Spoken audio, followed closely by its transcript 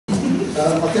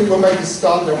I think we'll make a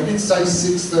start now. We did say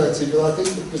 6:30, but I think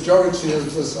the majority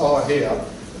of us are here.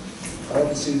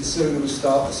 Obviously, the sooner we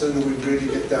start, the sooner we really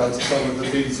get down to some of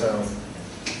the detail.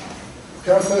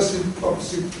 Can I firstly,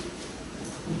 obviously,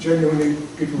 genuinely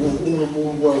give you all a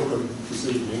warm welcome this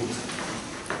evening.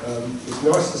 It's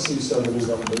nice to see so many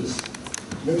numbers.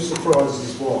 No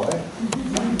surprises why.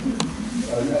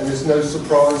 And there's no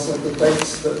surprise at the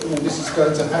dates that all this is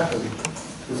going to happen,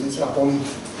 because it's up on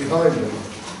behind me.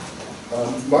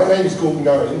 My name is Gordon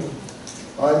Owen.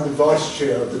 I'm the Vice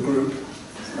Chair of the group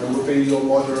and will be your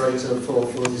moderator for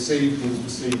this evening's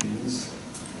proceedings.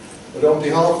 But on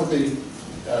behalf of the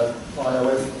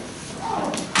IoF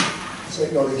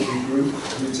Technology Group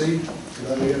Committee,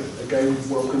 let me again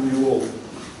welcome you all.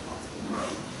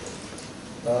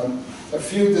 A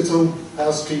few little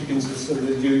housekeepings are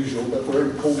the usual, but very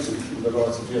important in the light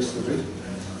of yesterday.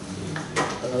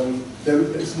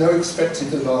 There's no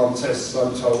expected alarm tests,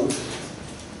 I'm told,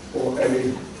 or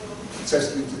any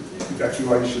tested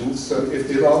evacuations, so if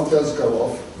the alarm does go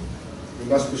off, we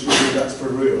must presume that's for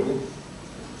real.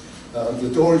 The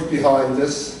door is behind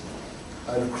us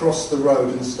and across the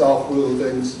road, and staff will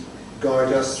then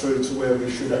guide us through to where we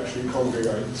should actually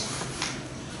congregate.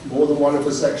 More than one of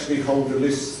us actually hold a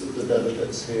list of the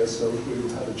delegates here, so we will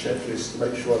have a checklist to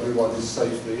make sure everyone is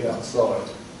safely outside.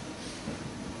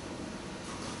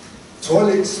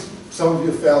 Toilets, some of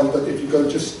you found that if you go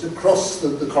just across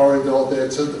the corridor there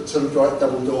to the right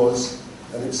double doors,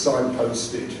 and it's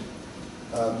signposted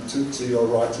to your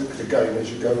right again as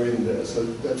you go in there, so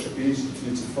that should be easy for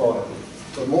you to find.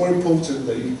 But more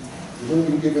importantly, you've all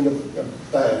been given a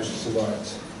badge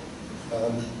tonight.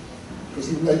 Because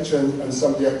of the nature and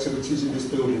some of the activities in this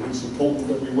building, it's important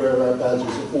that we wear our badges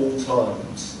at all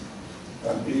times,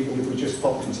 even if we just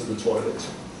pop into the toilet.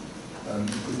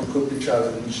 Because we could be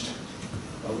challenged,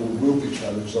 or will be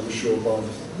challenged, I'm sure, by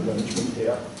the management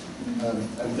here.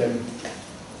 And then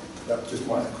that just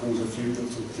might cause a few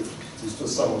difficulties for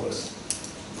some of us.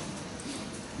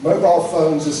 Mobile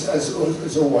phones,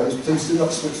 as always, please do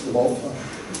not switch them off,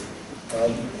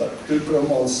 but do put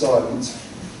them on silent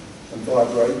and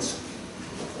vibrate.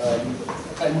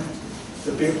 And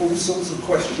there'll be all sorts of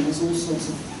questions, all sorts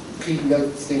of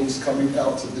keynote things coming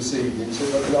out of this evening. So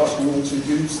I can ask you all to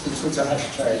use the Twitter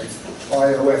hashtag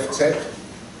IoFTech.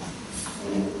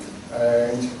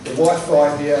 And the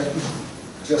Wi-Fi here,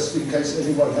 just in case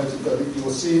anyone hasn't got it,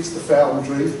 you'll see it's the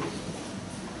Foundry.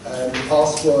 And the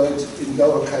password in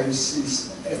lowercase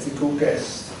is ethical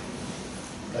guest.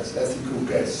 That's ethical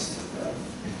guest.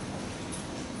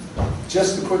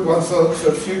 Just a quick one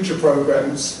for future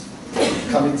programs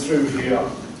coming through here.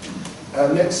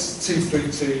 Our next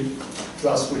T3T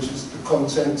Plus, which is the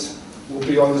content, will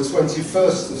be on the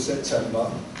 21st of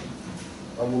September,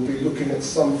 and we'll be looking at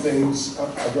some things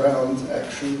around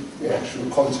actual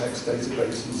context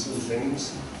databases and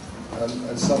things,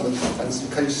 and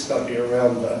some case study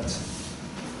around that.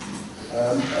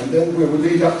 And then we will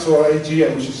lead up to our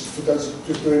AGM, which is, for those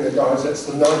just doing their diaries, that's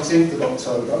the 19th of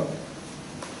October.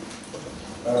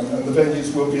 And the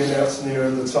venues will be announced nearer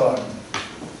the time.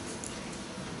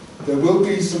 There will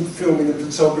be some filming and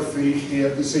photography here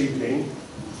this evening,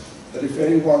 but if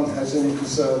anyone has any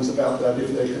concerns about that,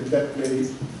 if they could let me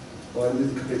or any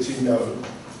of the committee know,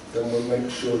 then we'll make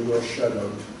sure you're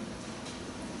shadowed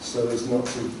so as not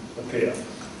to appear.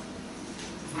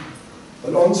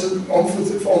 But on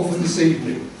for this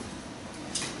evening.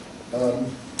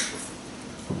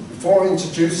 Before I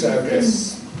introduce our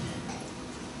guests,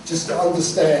 just to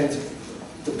understand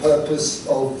the purpose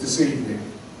of this evening.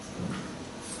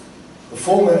 The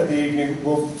format of the evening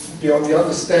will be on the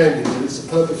understanding that it's the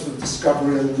purpose of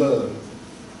discovery and learn.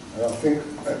 And I think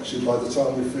actually by the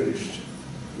time we're finished,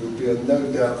 there will be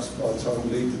no doubt by the time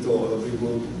we leave the door that we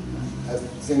will have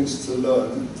things to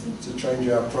learn to change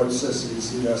our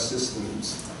processes in our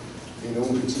systems in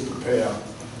order to prepare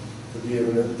for the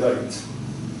imminent date.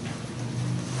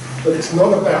 But it's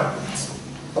not about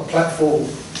a platform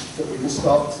that we can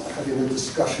start having a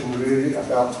discussion really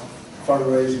about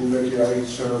fundraising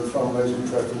regulator and fundraising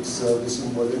preference service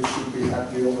and whether it should be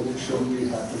happening or whether it shouldn't be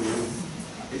happening.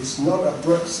 It's not a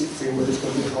Brexit thing whether it's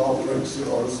going to be a hard Brexit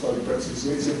or a slow Brexit.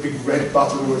 Is it a big red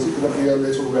button or is it going to be a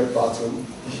little red button?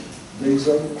 These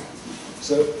are,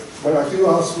 so when I do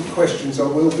ask you questions, I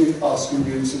will be asking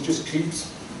you to just keep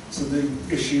to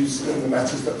the issues and the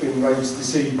matters that have been raised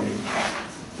this evening.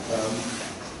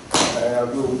 And I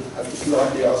will have to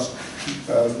politely ask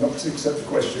not to accept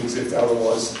questions if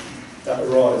otherwise that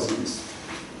arises.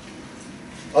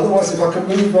 Otherwise, if I can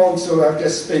move on to our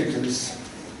guest speakers.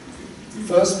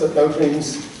 First, but no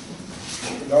means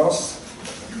last,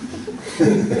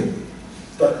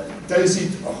 but Daisy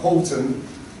Halton,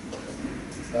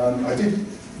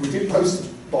 we did post a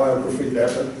biography there,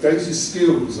 but Daisy's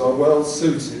skills are well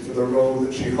suited for the role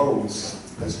that she holds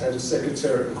as Head of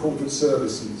Secretariat and Corporate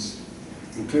Services,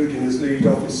 including as lead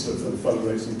officer for the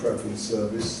Fundraising Preference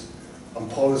Service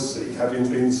and policy, having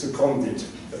been seconded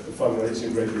at the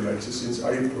Fundraising Regulator since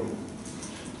April.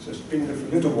 So it's been there for a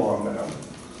little while now,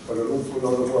 but an awful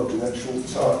lot of work in that short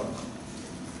time.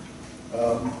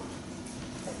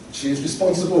 She is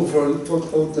responsible for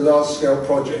the large-scale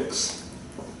projects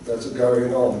that are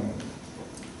going on.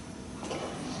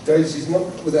 Daisy's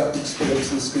not without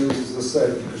experience and skills, as I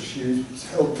said, because she's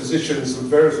held positions and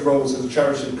various roles in the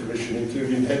Charity Commission,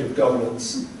 including Head of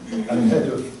Governance and Head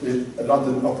of the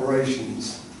London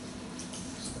Operations.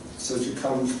 So she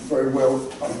comes very well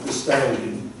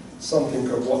understanding something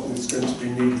of what is going to be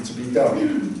needed to be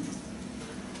done.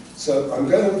 So I'm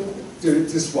going to do it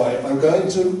this way. I'm going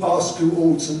to ask you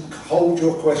all to hold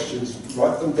your questions,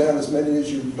 write them down as many as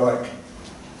you'd like,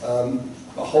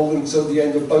 but hold them till the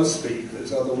end of both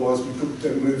speakers, otherwise we could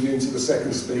then move into the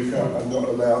second speaker and not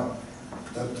allow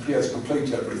them to be able to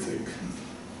complete everything.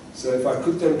 So if I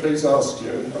could then please ask you,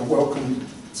 and welcome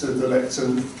to the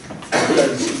lectern,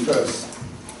 Daisy first.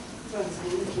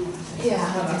 Yeah,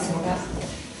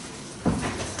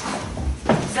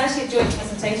 it's actually a joint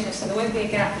presentation, so there won't be a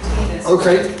gap between us.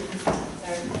 Okay.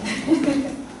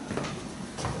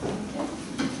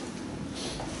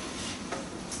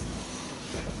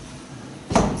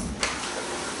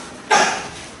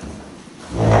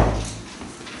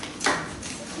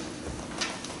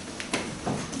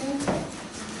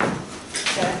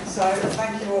 So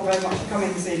thank you all very much for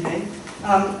coming this evening.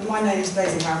 My name is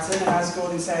Daisy Houghton, and as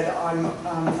Gordon said, I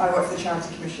work for the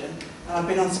Charity Commission, and I've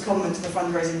been on secondment to the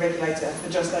Fundraising Regulator for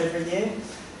just over a year.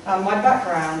 My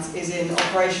background is in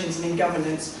operations and in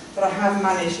governance, but I have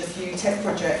managed a few tech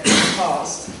projects in the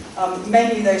past.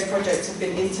 Many of those projects have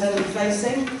been internally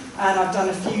facing, and I've done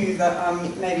a few that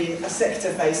maybe are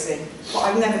sector facing, but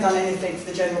I've never done anything for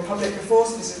the general public before,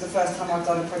 so this is the first time I've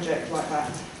done a project like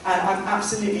that. And I'm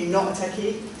absolutely not a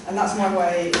techie, and that's my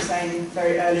way of saying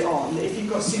very early on that if you've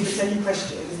got super techie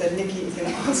questions, then Nikki is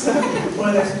going to answer one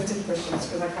of those super techie questions,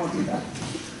 because I can't do that.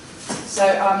 So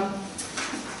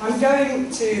I'm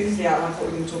going to, this is the outline of what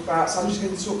we're going to talk about, so I'm just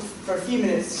going to talk for a few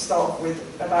minutes to start with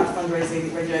about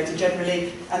Fundraising Regulator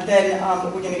generally, and then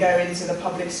we're going to go into the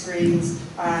public screens,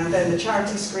 and then the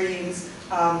charity screens,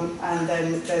 and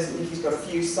then Nikki's got a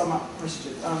few sum up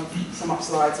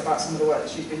slides about some of the work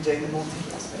that she's been doing, the more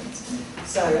technical aspects.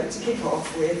 So to kick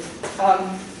off with,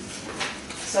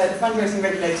 so the Fundraising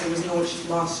Regulator was launched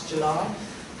last July.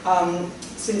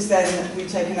 Since then, we've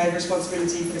taken over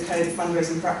responsibility for the Code of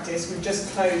Fundraising Practice. We've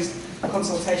just closed a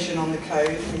consultation on the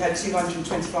code. We had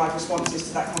 225 responses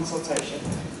to that consultation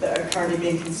that are currently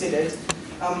being considered.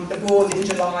 The board in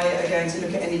July are going to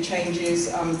look at any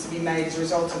changes to be made as a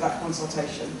result of that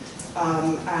consultation.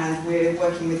 And we're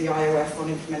working with the IoF on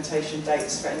implementation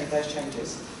dates for any of those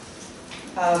changes.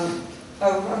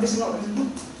 This is not,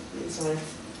 sorry.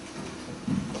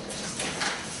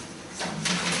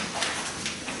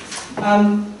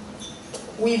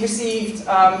 We received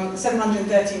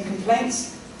 713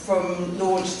 complaints from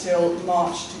launch till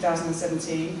March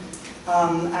 2017,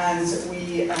 and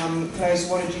we closed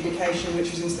one adjudication which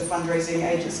was into the fundraising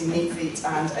agency Neatfeet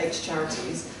and 8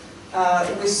 charities.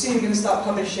 We're soon going to start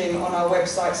publishing on our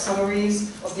website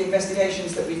summaries of the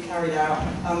investigations that we've carried out.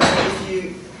 If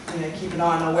you keep an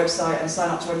eye on our website and sign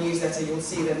up to our newsletter, you'll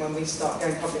see them when we start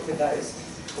going public with those.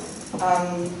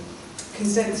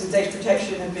 Consent and data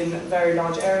protection have been a very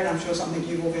large area, and I'm sure something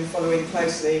you've all been following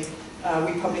closely.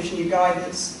 We publish new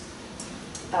guidance,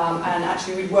 and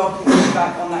actually we'd welcome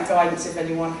feedback on that guidance if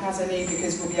anyone has any,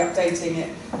 because we'll be updating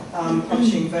it,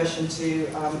 publishing version 2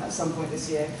 at some point this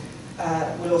year.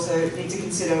 We'll also need to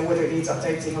consider whether it needs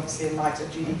updating, obviously in light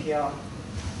of GDPR.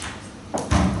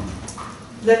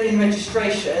 Levy and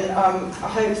registration. I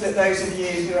hope that those of you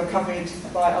who are covered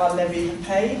by our levy have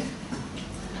paid.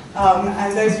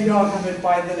 And those of you who aren't covered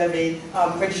by the levy,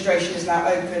 registration is now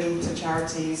open to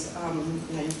charities.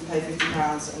 You can pay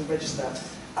 £50 and register.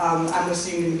 And we're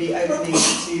soon going to be opening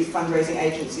to fundraising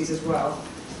agencies as well.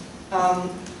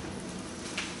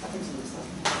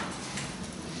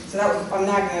 So I'm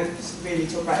now going to really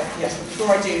talk about FPS, but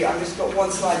before I do, I've just got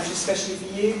one slide which is especially for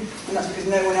you, and that's because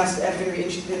no one else is ever going to be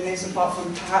interested in this apart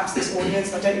from perhaps this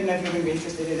audience. I don't even know if you're going to be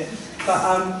interested in it. But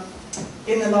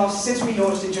since we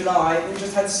launched in July, we've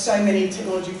just had so many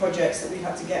technology projects that we've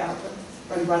had to get up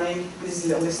and running. This is a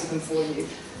little list of them for you.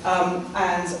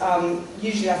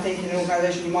 Usually I think in an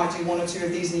organisation you might do 1 or 2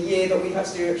 of these in a year, but we've had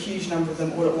to do a huge number of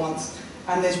them all at once.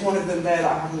 And there's one of them there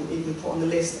that I haven't even put on the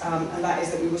list, and that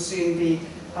is that we will soon be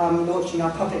launching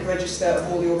our public register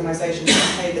of all the organisations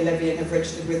that pay the levy and have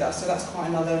registered with us. So that's quite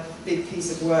another big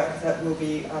piece of work that will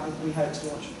be, we hope to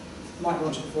launch. Might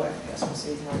launch it before FPS, we'll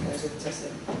see how it goes with the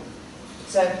testing.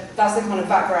 So that's the kind of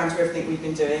background to everything we've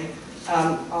been doing.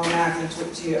 I'm now going to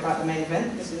talk to you about the main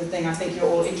event. This is the thing I think you're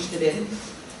all interested in.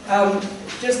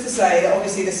 Just to say that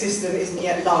obviously the system isn't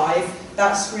yet live.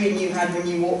 That screen you had when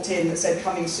you walked in that said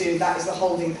coming soon, that is the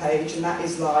holding page, and that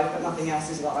is live, but nothing else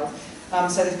is live.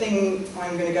 So the thing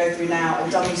I'm going to go through now are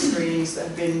dummy screens that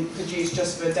have been produced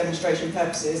just for demonstration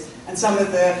purposes, and some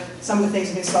of the things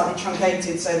have been slightly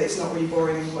truncated so that it's not really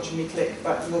boring and watching me click,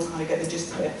 but you'll kind of get the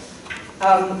gist of it.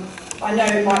 I know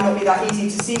it might not be that easy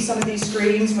to see some of these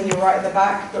screens when you're right at the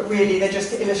back, but really they're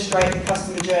just to illustrate the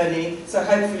customer journey. So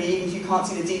hopefully, even if you can't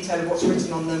see the detail of what's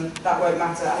written on them, that won't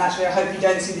matter. And actually, I hope you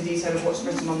don't see the detail of what's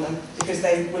written on them, because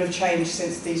they will have changed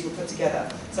since these were put together.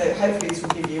 So hopefully this will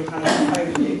give you a kind of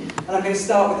overview. And I'm going to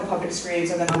start with the public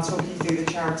screens, and then I'll talk you through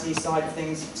the charity side of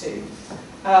things too.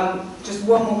 Just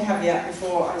one more caveat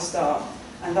before I start.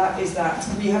 And that is that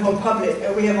we have on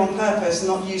purpose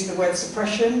not used the word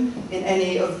suppression in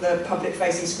any of the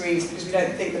public-facing screens, because we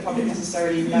don't think the public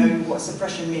necessarily know what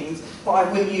suppression means. But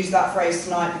I will use that phrase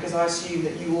tonight because I assume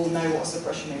that you all know what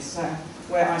suppression is. So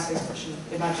where I say suppression,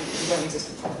 imagine it don't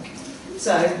exist in public.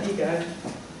 So here you go.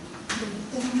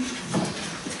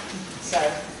 So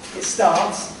it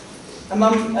starts. A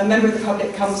member of the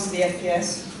public comes to the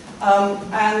FPS,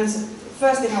 and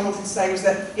first thing I wanted to say was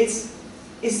that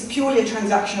it's purely a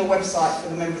transactional website for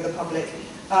the member of the public.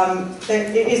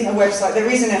 It isn't a website. There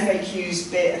is an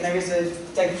FAQs bit, and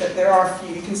there are a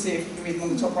few. You can see if you can read them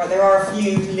on the top right. There are a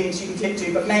few links you can click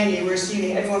to, but mainly we're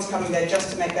assuming everyone's coming there just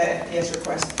to make their FPS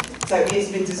request. So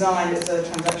it's been designed as a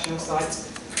transactional site.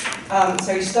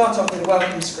 So you start off with a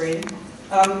welcome screen.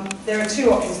 There are two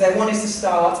options there. One is to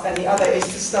start, and the other is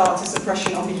to start a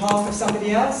suppression on behalf of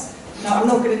somebody else. Now, I'm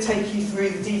not going to take you through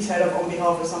the detail of on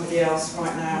behalf of somebody else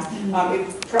right now.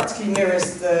 It practically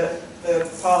mirrors the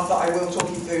path that I will talk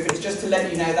you through, but it's just to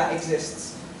let you know that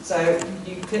exists. So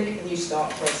you click and you start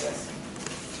the process.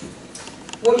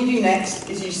 What you do next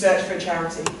is you search for a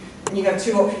charity, and you have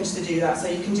two options to do that. So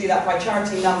you can do that by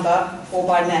charity number or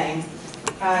by name.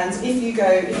 And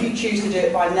if you choose to do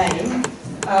it by name,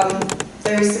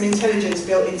 there is some intelligence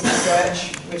built into the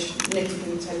search, which Nikki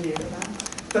can tell you about.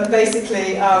 But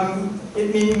basically,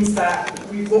 it means that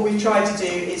what we've tried to do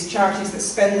is charities that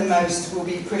spend the most will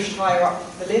be pushed higher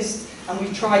up the list, and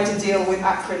we've tried to deal with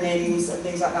acronyms and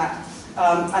things like that.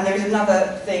 And there is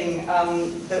another thing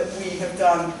that we have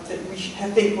done that we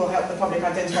think will help the public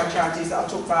identify charities that I'll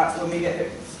talk about when we get a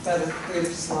bit further through the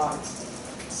slides.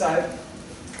 So,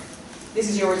 this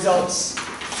is your results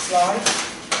slide.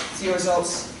 It's your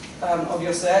results of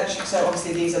your search. So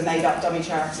obviously these are made up dummy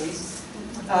charities.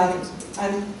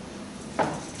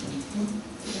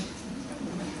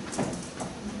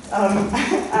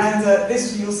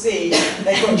 This you'll see,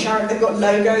 they've got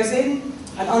logos in,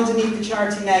 and underneath the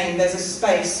charity name there's a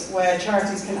space where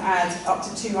charities can add up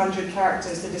to 200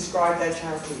 characters to describe their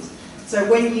charities. So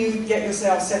when you get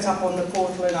yourself set up on the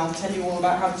portal, and I'll tell you all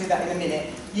about how to do that in a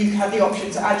minute, you have the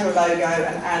option to add your logo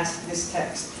and add this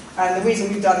text. And the reason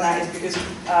we've done that is because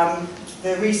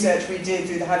the research we did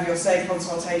through the Have Your Say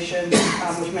consultation,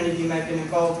 which many of you may have been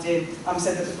involved in,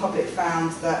 said that the public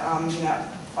found that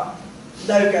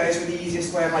logos were the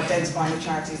easiest way of identifying the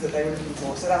charities that they were looking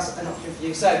for. So that's an option for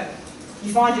you. So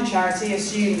you find your charity,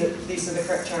 assume that these are the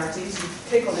correct charities, you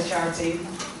click on the charity,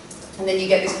 and then you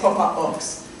get this pop-up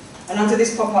box. And under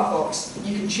this pop-up box,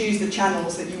 you can choose the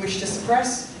channels that you wish to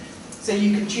suppress. So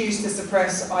you can choose to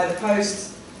suppress either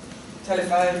post,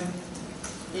 telephone,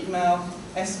 email,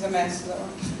 SMS,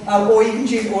 or you can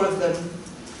choose all of them.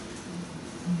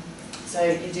 So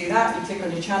you do that, you click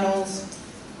on your channels,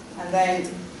 and then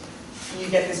you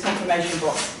get this confirmation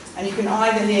box. And you can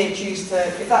either here choose to,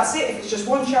 if that's it, if it's just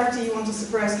one charity you want to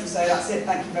suppress, you say that's it,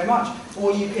 thank you very much,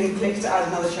 or you can click to add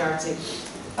another charity.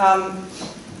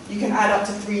 You can add up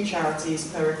to 3 charities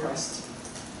per request.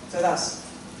 So that's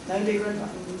no bigger, no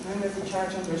every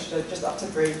charity unregistered, just up to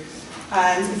 3.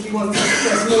 And if you want to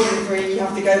suppress more than 3, you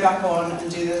have to go back on and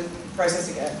do the process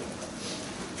again.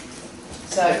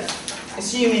 So,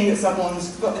 assuming that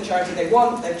someone's got the charity they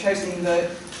want, they've chosen the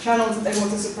channels that they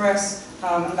want to suppress,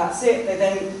 and that's it, they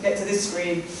then get to this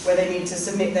screen where they need to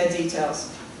submit their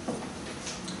details.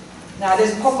 Now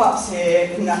there's pop-ups here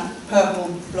in that purple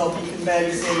blob you can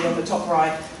barely see on the top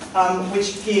right,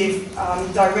 which give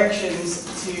directions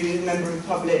to the member of the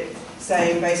public,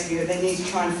 saying basically that they need to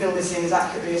try and fill this in as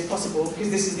accurately as possible, because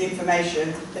this is the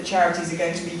information that charities are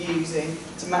going to be using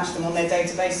to match them on their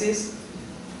databases.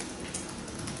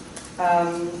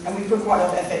 And we put quite a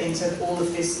lot of effort into all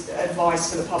of this advice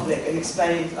for the public and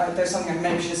explaining, there's something I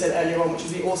mentioned said earlier on, which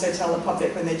is we also tell the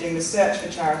public when they're doing the search for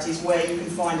charities where you can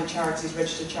find a charity's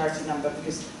registered charity number,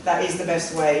 because that is the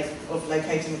best way of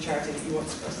locating the charity that you want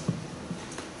to support.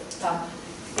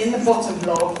 In the bottom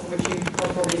block, which you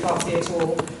probably can't see at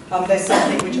all, there's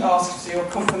something which asks for your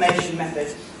confirmation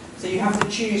method. So you have to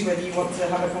choose whether you want to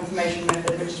have a confirmation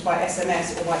method, which is by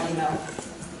SMS or by email.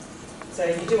 So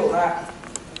you do all that.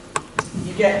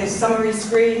 You get this summary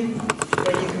screen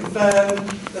where you confirm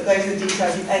that those are the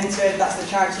details you've entered, that's the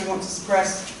charity you want to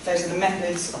suppress, those are the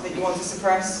methods that you want to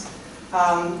suppress,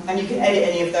 and you can edit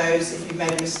any of those if you've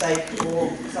made a mistake or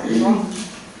something's wrong.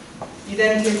 You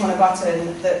then click on a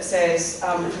button that says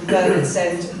confirm and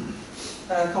send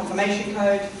a confirmation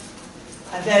code,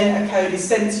 and then a code is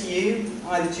sent to you,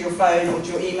 either to your phone or to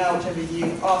your email, whichever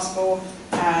you ask for,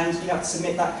 and you have to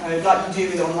submit that code like you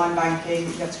do with online banking.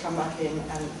 You have to come back in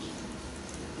and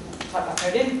type that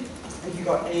code in. If you've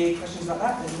got any questions about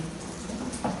that,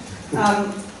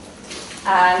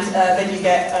 then you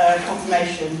get a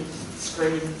confirmation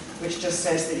screen which just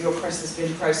says that your request has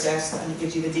been processed and it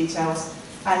gives you the details.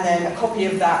 And then a copy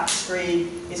of that screen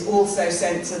is also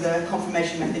sent to the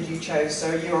confirmation method you chose. So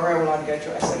a URL will either go to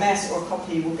your SMS or a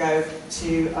copy will go to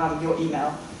your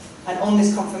email. And on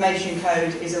this confirmation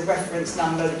code is a reference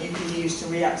number that you can use to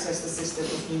re-access the system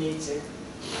if you need to.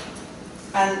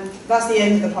 And that's the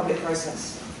end of the public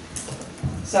process.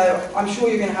 So I'm sure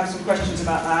you're going to have some questions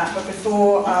about that, but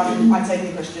before I take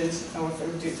any questions, or if I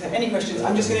do take any questions,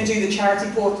 I'm just going to do the charity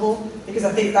portal, because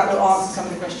I think that will answer some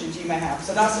of the questions you may have.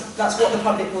 So that's what the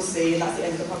public will see, and that's the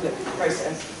end of the public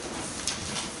process.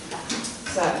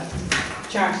 So,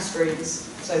 charity screens.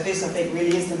 So this, I think,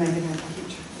 really is the main event.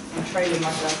 I'm trailing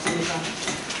myself.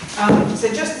 So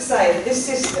just to say, this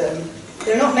system,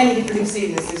 there are not many people who've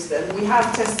seen this system. We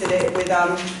have tested it with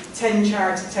 10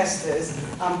 charity testers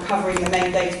covering the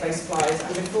main database suppliers.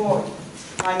 And before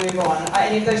I move on, are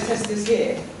any of those testers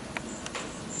here?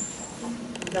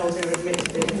 No one's going to admit to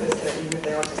being a tester, even if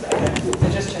they are just okay. So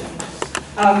just checking.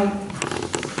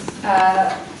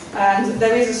 And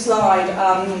there is a slide.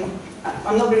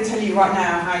 I'm not going to tell you right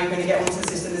now how you're going to get onto the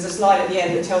system. There's a slide at the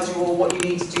end that tells you all what you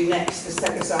need to do next to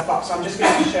set yourself up. So I'm just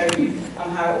going to show you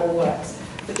how it all works.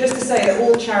 But just to say that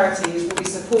all charities will be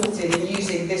supported in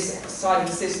using this side of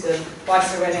the system by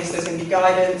Syrenis. There's going to be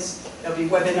guidance, there'll be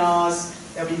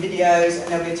webinars, there'll be videos,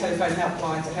 and there'll be a telephone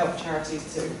helpline to help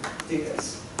charities to do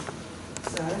this.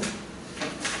 So,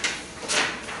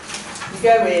 you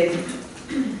go in.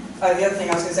 Oh, the other thing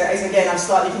I was going to say is, again, I've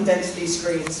slightly condensed these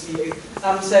screens for you.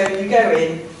 So you go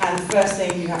in, and the first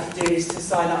thing you have to do is to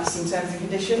sign up to some terms and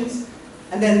conditions.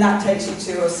 And then that takes you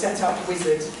to a setup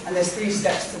wizard, and there's 3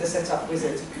 steps to the setup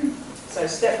wizard. So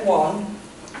step 1,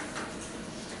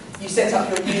 you set up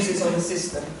your users on the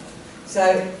system.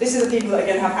 So this is the people that are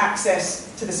going to have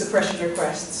access to the suppression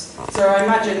requests. So I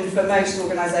imagine for most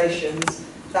organisations,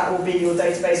 that will be your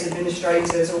database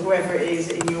administrators or whoever it is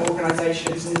in your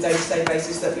organisations and the day-to-day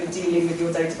basis that you're dealing with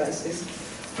your databases.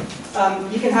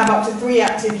 You can have up to 3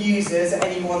 active users at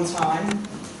any one time.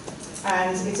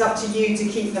 And it's up to you to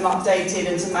keep them updated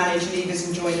and to manage leavers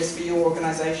and joiners for your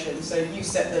organisation. So you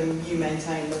set them, you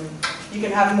maintain them. You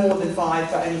can have more than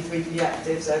 5, but only 3 can be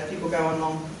active. So if people go on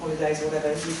long holidays or whatever,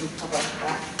 you can cover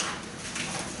that.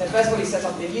 So first of all, you set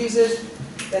up your users.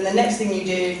 Then the next thing you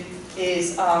do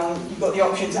is you've got the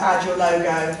option to add your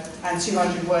logo and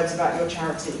 200 words about your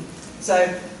charity. So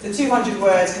the 200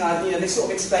 words, they sort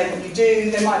of explain what you do.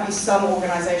 There might be some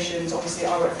organisations, obviously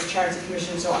I work for a charity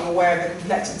commission, so I'm aware of the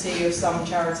complexity of some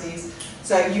charities.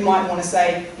 So you might want to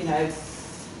say,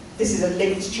 this is a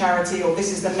linked charity, or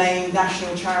this is the main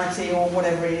national charity, or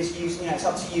whatever it is. It's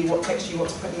up to you what text you want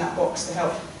to put in that box to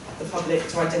help the public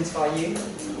to identify you.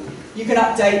 You can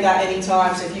update that any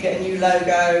time, so if you get a new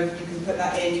logo, you can put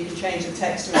that in, you can change the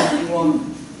text to whatever you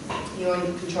want. You're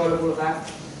in control of all of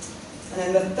that. And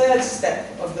then the third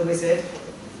step of the wizard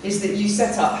is that you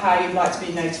set up how you'd like to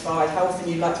be notified, how often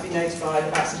you'd like to be notified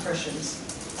about suppressions.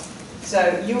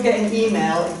 So you'll get an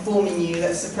email informing you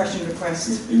that a suppression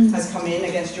request has come in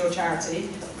against your charity,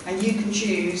 and you can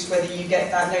choose whether you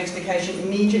get that notification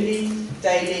immediately,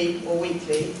 daily, or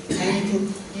weekly.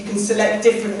 And you can select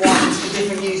different ones for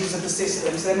different users of the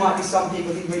system. So there might be some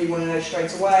people who really want to know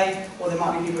straight away, or there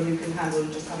might be people who can handle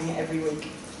just having it every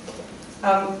week.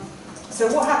 So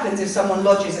what happens if someone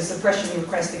lodges a suppression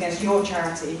request against your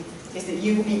charity is that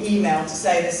you will be emailed to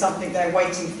say there's something there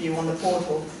waiting for you on the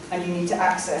portal, and you need to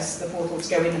access the portal to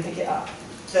go in and pick it up.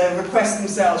 The requests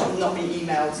themselves will not be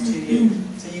emailed to you,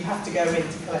 so you have to go in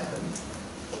to collect them.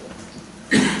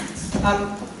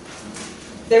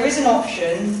 There is an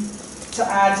option to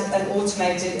add an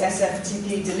automated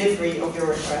SFTP delivery of your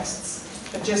requests.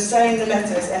 But just saying the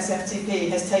letters SFTP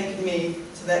has taken me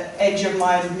to the edge of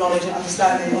my knowledge and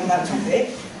understanding on that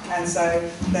topic. And so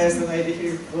there's the lady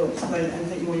who will explain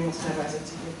anything more you want to know about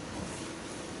SFTP.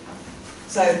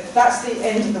 So that's the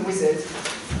end of the wizard.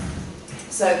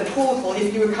 So the portal,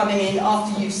 if you were coming in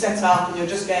after you've set up and you're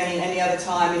just going in any other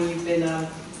time and you've been,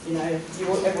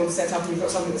 everyone's set up and you've got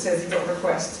something that says you've got a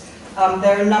request.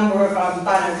 There are a number of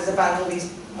banners. There's a banner, all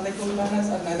these, are they called banners?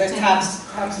 I don't know, those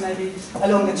tabs maybe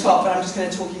along the top, but I'm just going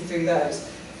to talk you through those.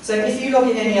 So if you log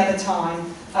in any other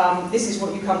time, this is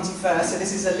what you come to first. So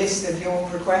this is a list of your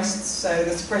requests, so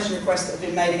the suppression requests that have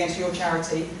been made against your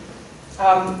charity.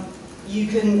 You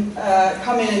can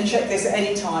come in and check this at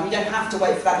any time. You don't have to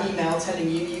wait for that email telling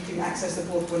you. You can access the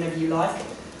portal whenever you like.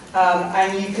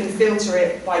 And you can filter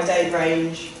it by date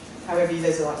range, however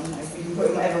there's you can put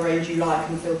in whatever range you like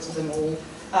and filter them all.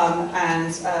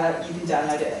 And you can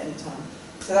download it at any time.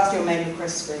 So that's your main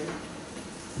request screen.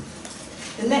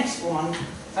 The next one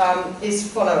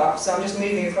is follow-up. So I'm just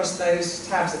moving across those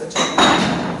tabs at the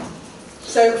top.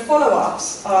 So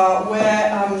follow-ups are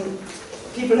where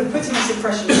people have put in a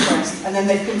suppression request and then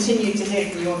they've continued to hear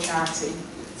from your charity.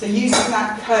 So using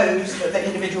that code that the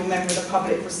individual member of the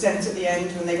public was sent at the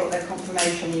end when they got their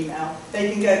confirmation email,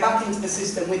 they can go back into the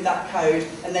system with that code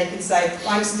and they can say,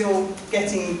 I'm still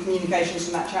getting communications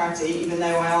from that charity even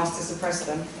though I asked to suppress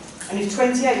them. And if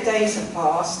 28 days have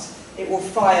passed, it will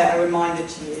fire a reminder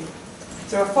to you.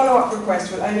 So a follow-up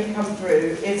request will only come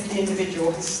through if the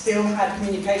individual has still had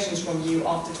communications from you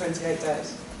after 28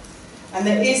 days. And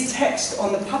there is text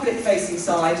on the public-facing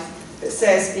side that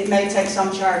says it may take some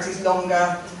charities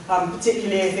longer,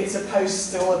 particularly if it's a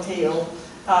postal appeal,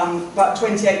 but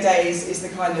 28 days is the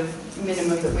kind of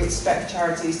minimum that we expect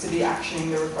charities to be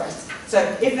actioning the request. So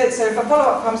if a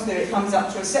follow-up comes through, it comes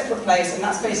up to a separate place, and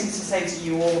that's basically to say to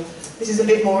you all, this is a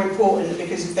bit more important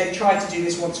because they've tried to do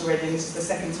this once already, and this is the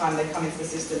second time they've come into the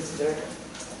system to do it.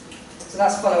 So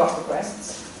that's follow-up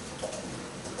requests.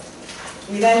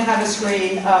 We then have a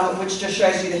screen which just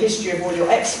shows you the history of all your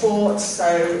exports. So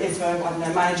if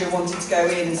a manager wanted to go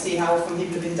in and see how often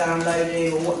people have been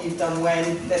downloading or what you've done when,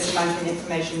 there's some management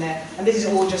information there. And this is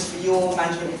all just for your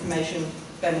management information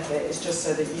benefit. It's just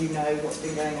so that you know what's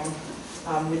been going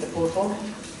on with the portal.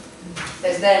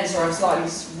 There's then, sorry, I'm slightly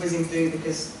whizzing through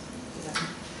because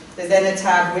there's then a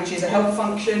tab which is a help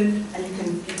function, and you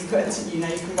can put, you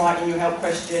can write in your help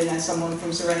question, and someone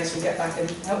from Syrenis will get back and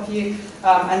help you.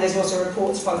 And there's also a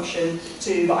reports function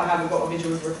too, but I haven't got a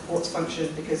visual reports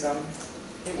function because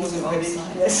it wasn't ready.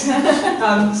 Yes.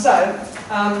 I'm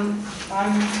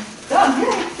done.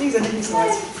 Yeah, these are the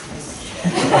slides.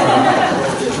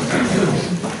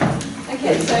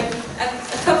 Okay, so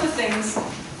a couple of things,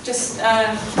 just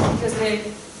because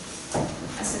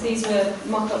so these were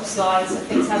mock-up slides, and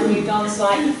things have moved on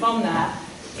slightly from that,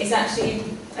 is actually,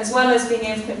 as well as being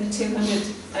able to put in the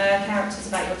 200 characters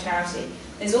about your charity,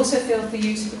 there's also a field for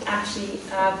you to actually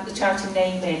put the charity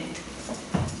name in.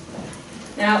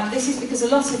 Now, this is because a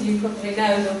lot of you probably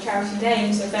know your charity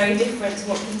names are very different to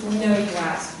what people know you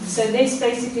as. So this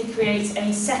basically creates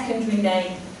a secondary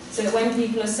name, so that when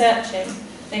people are searching,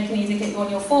 they can either get you on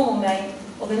your formal name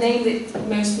or the name that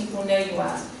most people know you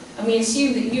as. And we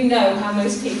assume that you know how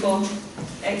most people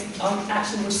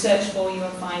actually will search for you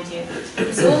and find you.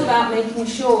 It's all about making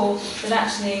sure that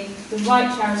actually the right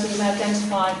charity is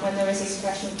identified when there is a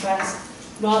suppression request,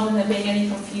 rather than there being any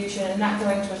confusion and that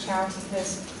going to a charity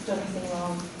that's done anything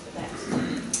wrong with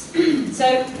it.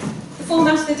 So, the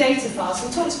format of the data files.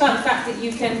 We talked about the fact that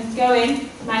you can go in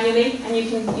manually and you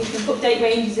can put date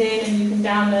ranges in and you can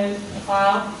download a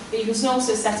file, but you can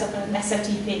also set up an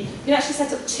SFTP. You can actually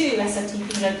set up 2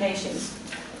 SFTP locations,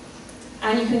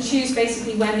 and you can choose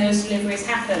basically when those deliveries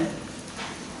happen.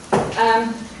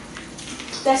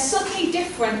 There's subtly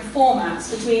different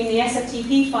formats between the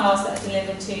SFTP files that are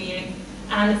delivered to you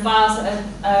and the files that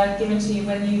are given to you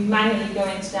when you manually go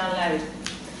in to download.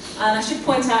 And I should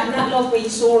point out, in that log where you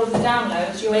saw all of the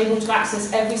downloads, you're able to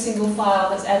access every single file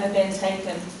that's ever been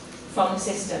taken from the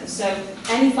system. So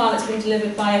any file that's been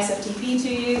delivered by SFTP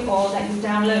to you or that you've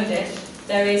downloaded,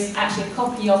 there is actually a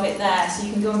copy of it there, so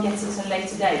you can go and get it at a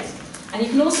later date. And you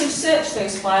can also search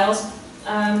those files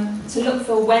to look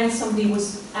for when somebody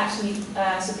was actually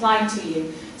supplied to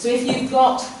you. So if you've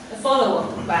got a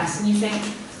follow-up request and you think,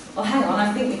 well, hang on,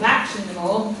 I think we've actioned them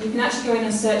all, you can actually go in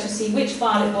and search and see which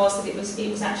file it was that it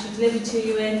was actually delivered to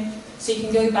you in, so you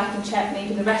can go back and check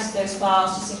maybe the rest of those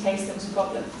files just in case there was a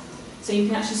problem. So you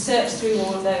can actually search through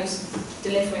all of those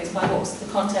deliveries by what was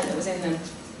the content that was in them.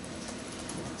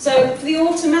 So for the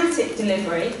automatic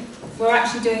delivery, we're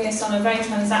actually doing this on a very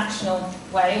transactional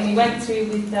way, and we went through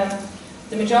with the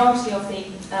majority of the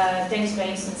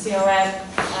database and CRM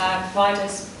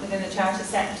providers within the charity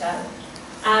sector.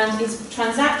 And it's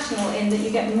transactional in that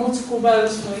you get multiple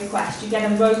rows for request. You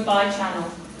get a row by channel.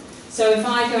 So if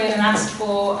I go in and ask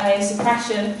for a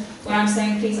suppression where I'm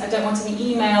saying, please, I don't want any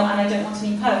email and I don't want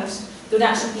any post, there would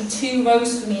actually be 2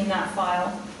 rows for me in that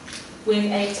file with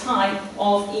a type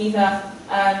of either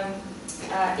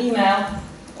email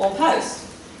or post.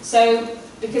 So,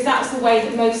 because that's the way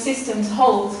that most systems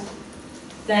hold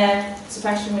their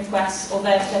suppression requests or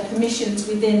their permissions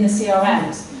within the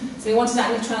CRMs. So we wanted that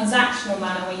in a transactional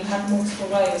manner where you have multiple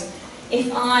rows.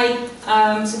 If I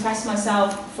suppress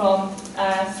myself from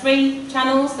 3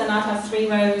 channels, then I'd have 3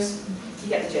 rows. You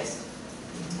get the gist.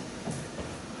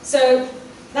 So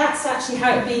that's actually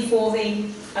how it would be for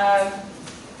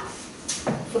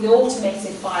the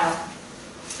automated file.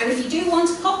 And if you do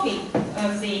want a copy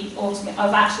of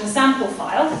actually a sample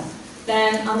file,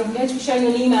 then I'm going to be showing you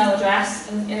an email address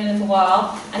in a little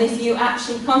while, and if you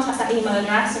actually contact that email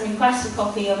address and request a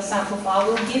copy of a sample file,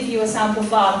 we'll give you a sample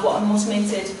file of what an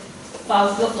automated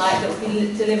file would look like that will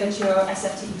be delivered to your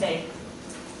SFTP.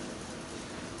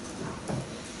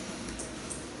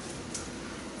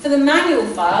 For the manual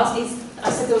files, I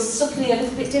said they were subtly a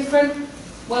little bit different.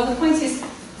 Well, the point is,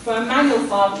 for a manual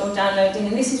file that you're downloading,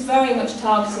 and this is very much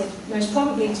targeted most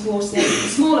probably towards the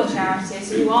smaller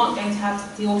charities who aren't going to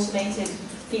have the automated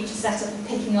feature set up and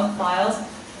picking up files.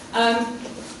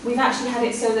 We've actually had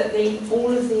it so that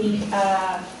all of the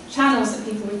channels that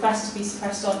people request to be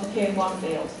suppressed on appear in one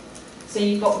field. So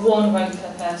you've got 1 row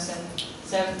per person.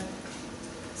 So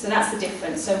that's the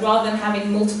difference. So rather than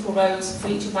having multiple rows for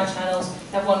each of my channels,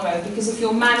 you have 1 row. Because if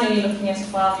you're manually looking at a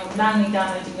file, you're manually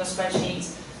downloading your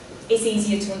spreadsheets, it's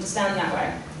easier to understand that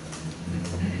way.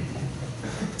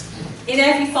 In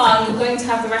every file, you're going to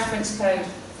have the reference code,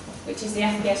 which is the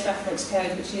FPS reference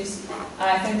code, which is,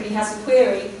 if anybody has a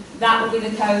query, that will be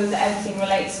the code that everything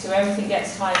relates to. Everything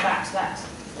gets tied back to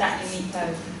that unique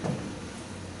code.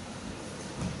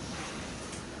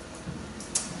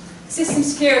 System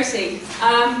security.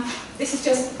 This is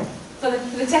just for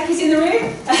the techies in the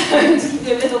room, to give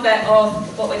you a little bit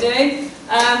of what we're doing.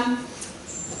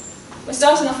 We're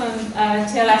starting off on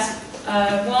TLS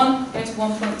 1, going to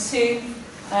 1.2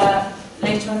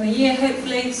 later on in the year,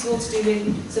 hopefully. It's all to do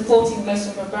with supporting the most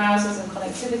number of browsers and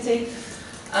connectivity.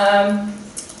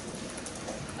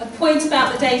 A point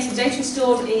about the data. The data is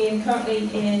stored currently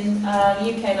in the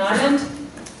UK and Ireland.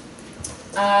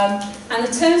 And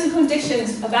the terms and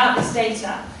conditions about this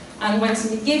data, and when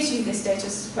somebody gives you this data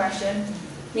suppression,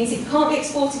 means it can't be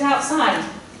exported outside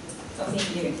of the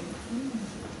EU.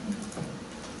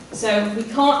 So we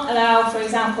can't allow, for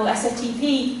example,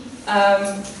 SFTP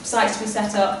sites to be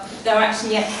set up. They're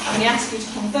actually, and we ask you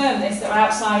to confirm this, they're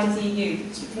outside of the EU.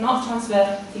 So you cannot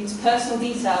transfer these personal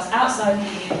details outside the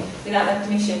EU without their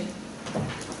permission.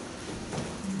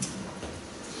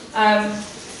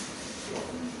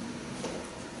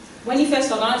 When you first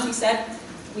log on, as we said,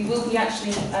 we will be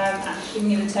actually giving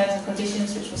you the terms and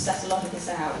conditions which will set a lot of this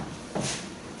out.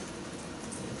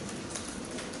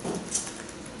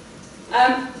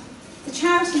 The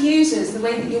charity users, the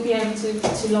way that you'll be able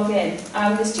to log in,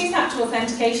 there's 2-factor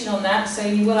authentication on that, so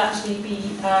you will actually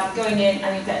be going in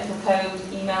and you'll get a little code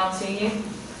emailed to you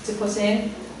to put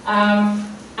in. And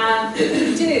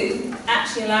we do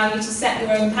actually allow you to set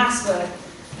your own password.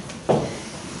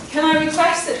 Can I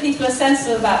request that people are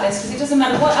sensible about this, because it doesn't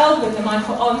matter what algorithm I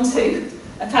put onto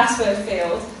a password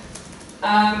field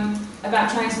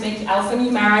about trying to make it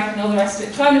alphanumeric and all the rest of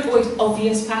it. Try and avoid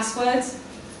obvious passwords.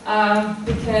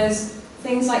 Because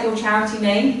things like your charity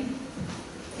name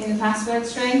in the password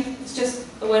string, it's just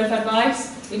a word of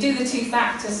advice. We do the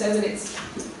 2-factor so that it's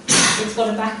got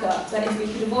a backup, but if we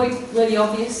could avoid really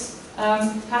obvious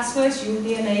passwords, you would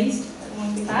be amazed. That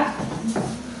won't be bad.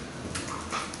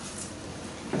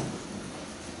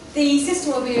 The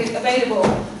system will be available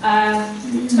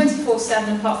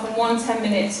 24/7 apart from one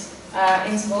 10-minute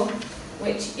interval,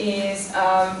 which is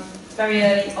very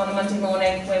early on a Monday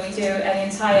morning where we do an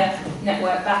entire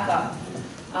network backup.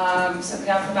 So we're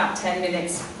down for about 10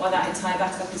 minutes while that entire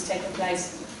backup is taking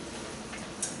place.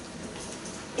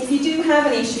 If you do have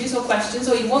any issues or questions,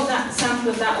 or you want that sample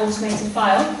of that automated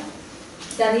file,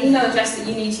 then the email address that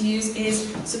you need to use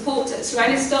is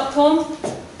support@syrenis.com,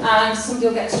 and somebody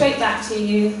will get straight back to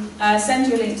you, send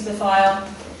you a link to the file.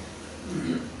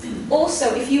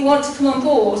 Also, if you want to come on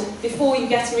board before you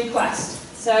get a request,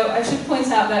 so I should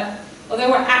point out that although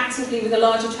we're actively with the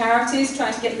larger charities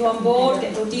trying to get you on board,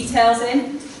 get your details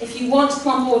in, if you want to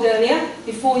come on board earlier,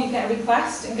 before you get a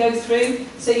request and go through,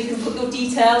 so you can put your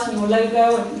details and your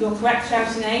logo and your correct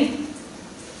charity name,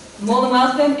 more than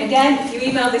welcome. Again, if you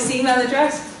email this email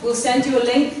address, we'll send you a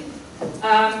link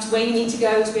to where you need to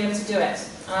go to be able to do it.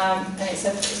 And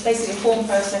it's basically a form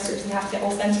process which we have to get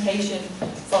authentication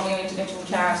from your individual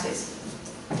charities.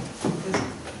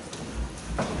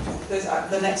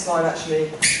 The next slide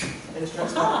actually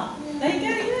illustrates that. There you go,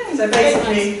 yeah. So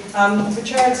basically, for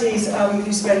charities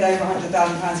who spend over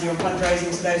 £100,000 a year on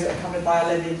fundraising, so those that are covered by a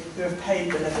levy, who have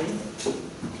paid the levy,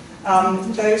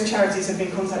 those charities have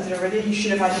been contacted already. You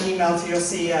should have had an email to your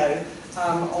CEO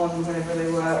on whenever they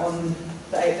were, on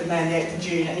the 8th of May and the 8th of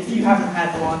June. And if you haven't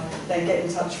had one, then get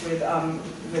in touch with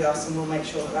us and we'll make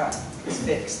sure that is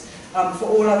fixed. For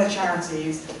all other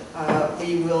charities,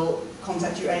 we will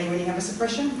contact you only when you have a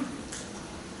suppression.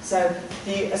 So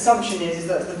the assumption is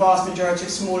that the vast majority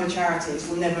of smaller charities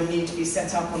will never need to be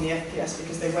set up on the FPS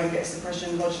because they won't get a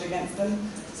suppression lodged against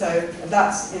them. So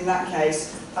that's, in that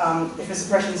case, if a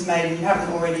suppression is made and you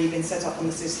haven't already been set up on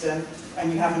the system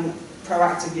and you haven't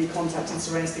proactively contacted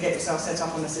Syrenis to get yourself set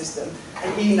up on the system,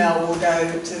 an email will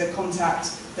go to the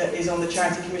contact that is on the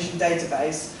Charity Commission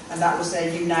database, and that will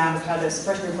say you now have had a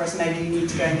suppression request, maybe you need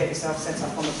to go and get yourself set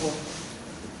up on the portal.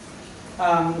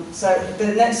 So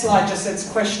the next slide just says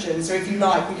questions, so if you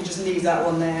like, we could just leave that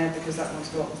one there because that one's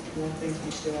got more things for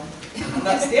you to do on. And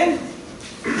that's the end.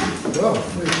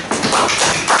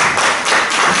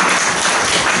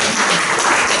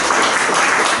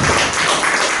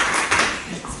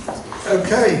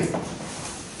 Okay,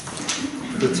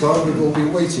 the time we've all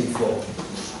been waiting for.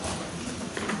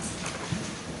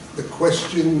 The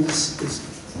questions is,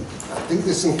 I think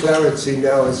there's some clarity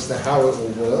now as to how it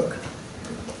will work.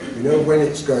 We know when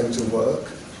it's going to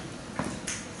work.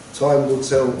 Time will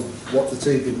tell what the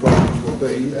teething problems will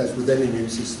be, as with any new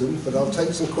system, but I'll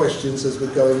take some questions as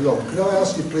we're going along. Could I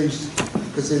ask you please,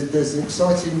 because there's an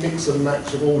exciting mix and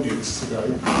match of audience today,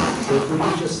 so if we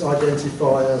could just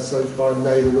identify ourselves by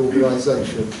name and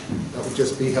organisation, that would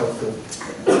just be helpful.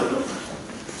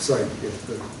 So,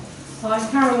 yeah,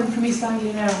 Hi, Carolyn from East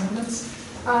Anglia Air Ambulance.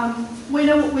 We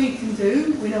know what we can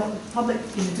do, we know what the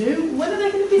public can do. When are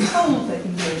they going to be told they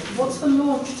can do it? What's the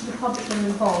launch to the public going to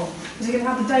involve? Is it going to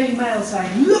have the Daily Mail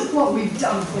saying, look what we've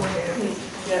done for you?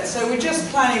 Yeah, so we're just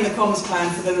planning the comms plan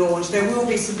for the launch. There will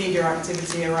be some media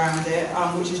activity around it,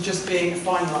 which is just being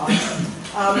finalised.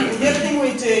 The other thing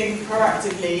we're doing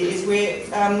proactively is we're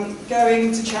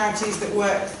going to charities that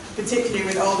work particularly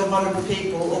with older vulnerable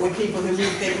people or with people who we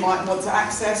think might want to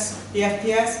access the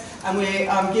FPS, and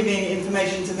we're giving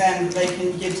information to them that they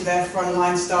can give to their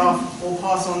frontline staff or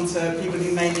pass on to people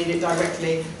who may need it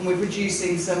directly, and we're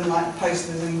producing some like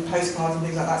posters and postcards and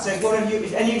things like that. So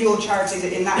if any of your charities are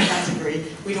in that category,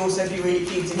 we'd also be really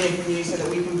keen to hear from you so that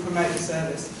we can promote the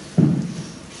service.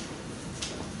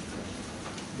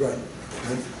 right.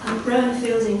 I'm Brown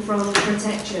Fielding from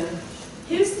Protection.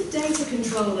 Who's the data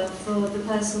controller for the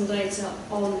personal data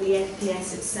on the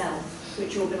FPS itself?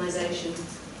 Which organisation?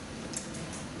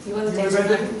 You are the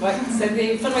data, right. So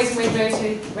the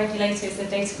Fundraising Regulator is the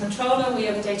data controller, we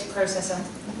are the data processor.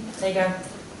 There you go.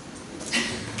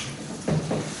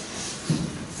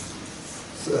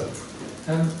 So,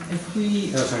 If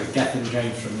we, Geth and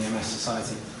James from the MS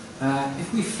Society,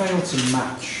 if we fail to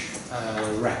match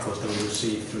records that we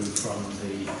receive through from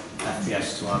the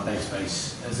FPS to our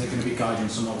database, is there going to be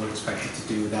guidance on what we're expected to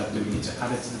do with that? Do we need to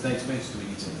add it to the database? Do we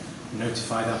need to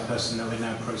notify that person that we're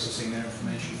now processing their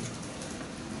information?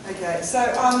 Okay, so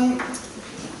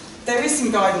there is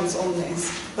some guidance on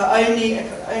this, but only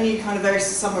kind of very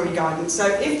summary guidance. So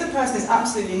if the person is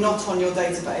absolutely not on your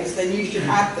database, then you should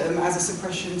add them as a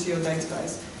suppression to your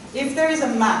database. If there is a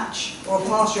match, or a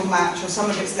partial match, or some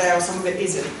of it's there or some of it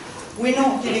isn't, we're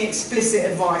not giving explicit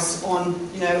advice on,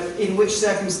 in which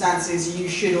circumstances you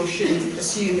should or shouldn't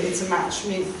assume that it's a match. I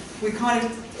mean, we're kind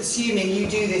of assuming you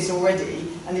do this already,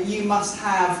 and that you must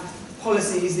have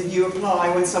policies that you apply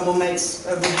when someone makes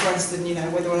a request and,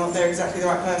 whether or not they're exactly the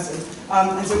right person.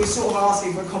 And so we're sort of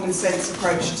asking for a common sense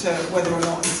approach to whether or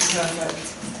not it's a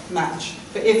perfect match.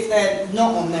 But if they're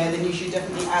not on there, then you should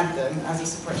definitely add them as a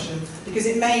suppression. Because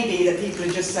it may be that people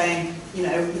are just saying,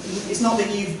 it's not that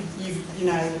you've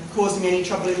caused me any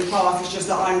trouble in the past, it's just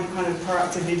that I'm kind of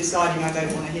proactively deciding I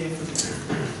don't want to hear from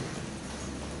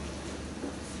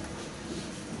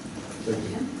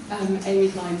you. Amy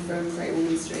Klein from Great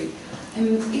Ormond Street.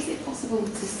 Is it possible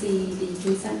to see the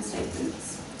consent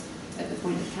statements at the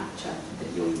point of capture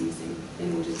that you're using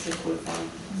in order to qualify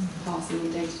passing the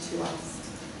data to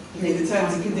us? You mean the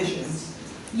terms and conditions?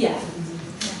 Yeah.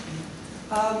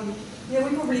 Yeah,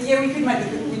 we could make the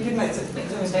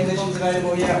conditions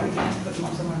available. Yeah, we can put them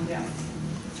up somewhere. Yeah.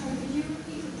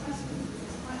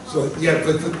 So yeah,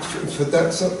 but for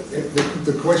that,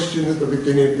 the question at the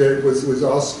beginning there was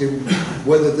asking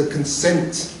whether the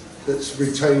consent that's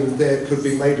retained there could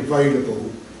be made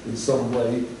available in some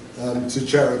way to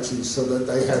charities so that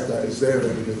they have that as their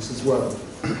evidence as well.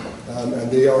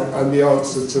 And the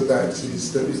answer to that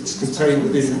is that it's contained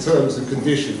within the terms and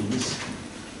conditions,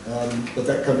 but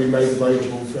that can be made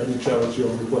available for any charity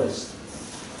on request.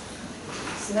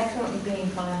 So they're currently being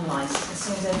finalised. As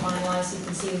soon as they're finalised, you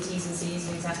can see the T's and C's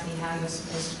and exactly how you're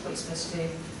supposed to, what you're supposed to do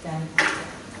then.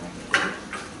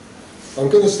 I'm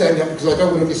going to stand up because I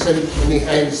don't want to be sending any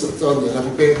hands that are done there. I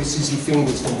can barely see some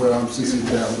fingers from where I'm sitting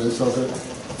down there, so I'm going to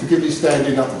forgive you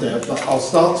standing up there. But I'll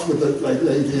start with the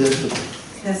lady here.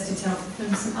 Kirsty Telford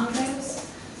from St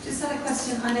Andrews. Just had a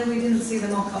question. I know we didn't see the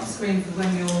mock-up screen for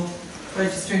when you're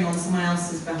registering on someone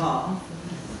else's behalf,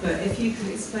 but if you could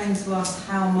explain to us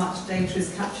how much data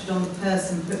is captured on the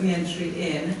person putting the entry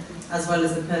in, as well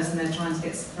as the person they're trying to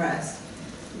get suppressed.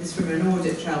 Because from an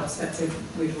audit trail perspective,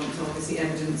 we'd want to obviously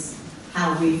evidence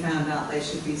how we found out they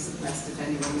should be suppressed if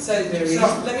anyone was So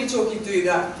let me talk you through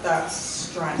that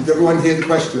strand. Did everyone hear the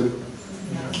question?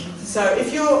 So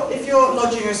if you're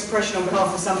lodging a suppression on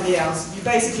behalf of somebody else, you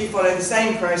basically follow the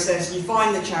same process. You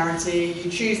find the charity, you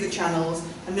choose the channels,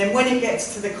 and then when it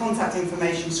gets to the contact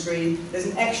information screen, there's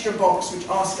an extra box which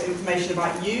asks for information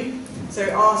about you. So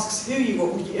it asks who you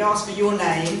are, it asks for your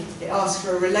name, it asks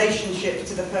for a relationship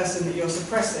to the person that you're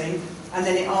suppressing, and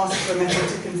then it asks for a method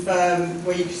to confirm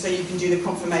so you can do the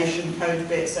confirmation code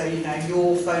bit, so you know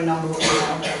your phone number or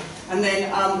email. And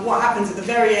then what happens at the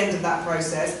very end of that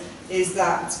process is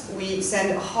that we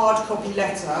send a hard copy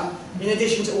letter, in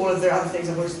addition to all of the other things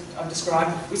I've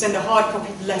described, we send a hard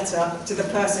copy letter to the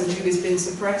person who has been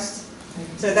suppressed.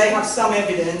 So they have some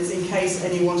evidence in case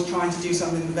anyone's trying to do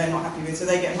something that they're not happy with. So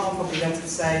they get a hard copy letter to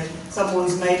say,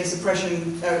 someone's made a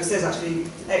suppression, it says actually,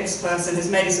 X person has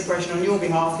made a suppression on your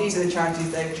behalf, these are the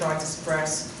charities they've tried to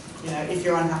suppress, you know, if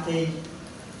you're unhappy,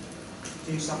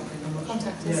 do something.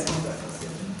 Contact us. Yeah, contact us.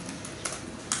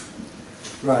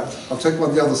 Right, I'll take one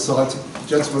on the other side.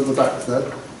 Gentleman at the back there.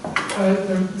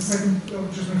 The second,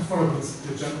 just want to follow up with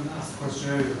the gentleman that asked the question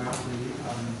earlier about the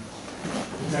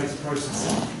data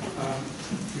processing.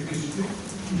 Because you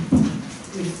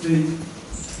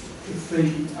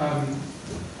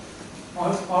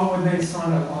when they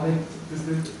sign up, are the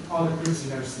privacy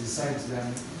notices saying to them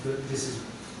that this is,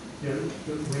 you know,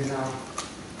 that we're now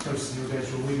processing your data,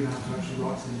 or we're going to have to actually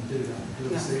write to them and do that? Because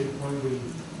obviously, when we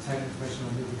take information on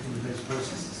who become the data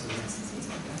processors, so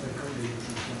they've got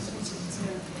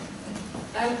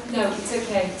the No, it's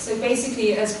okay. So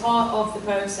basically, as part of the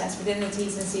process within the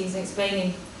T's and C's,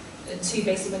 explaining to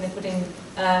basically when they're putting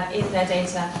in their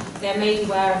data, they're made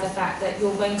aware of the fact that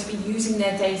you're going to be using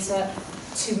their data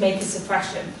to make a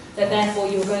suppression. That therefore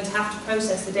you're going to have to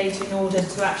process the data in order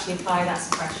to actually apply that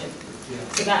suppression. Yeah.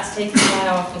 So that's taken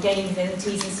care of again within the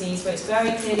T's and C's, where it's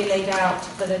very clearly laid out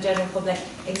for the general public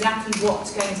exactly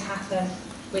what's going to happen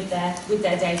with their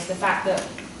data. The fact that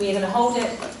we're going to hold it,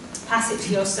 pass it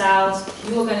to yourselves,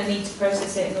 you're going to need to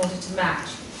process it in order to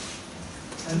match.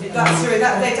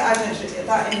 That data I mentioned,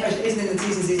 that information isn't in the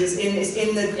T's and C's, it's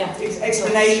in the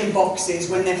explanation boxes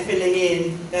when they're filling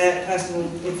in their personal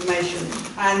information.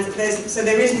 And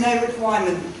there is no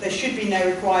requirement, there should be no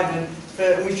requirement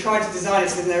for, we tried to design it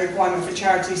so there's no requirement for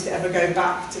charities to ever go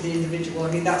back to the individual.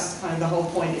 I mean, that's kind of the whole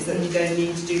point, is that you don't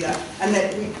need to do that. And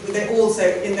that they also,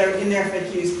 in their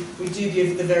FAQs, we do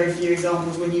give the very few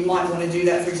examples when you might want to do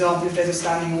that. For example, if there's a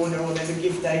standing order or there's a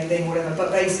gift day thing, whatever.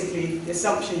 But basically, the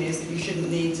assumption is that you shouldn't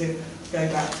need to go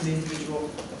back to the individual.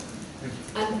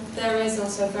 And there is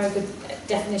also a very good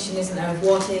definition, isn't there, of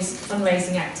what is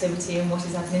fundraising activity and what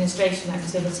is administration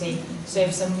activity. So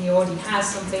if somebody already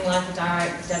has something like a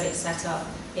direct debit set up,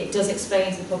 it does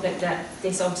explain to the public that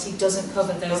this obviously doesn't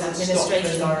cover those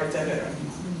administration. Stop the direct debit.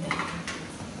 Yeah.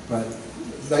 Right,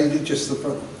 lady, just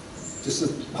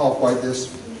halfway this.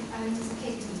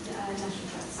 Kate with National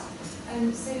Trust.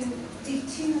 So the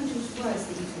 200 words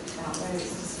that you talked about, where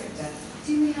it's a descriptor,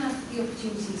 do we have the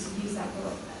opportunity to use that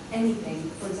for anything?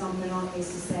 For example, in our case,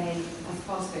 to say as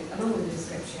passbook, along with the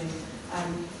description,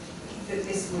 that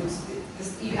this would,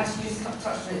 you actually just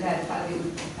touched on it there, the fact that it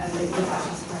would, they would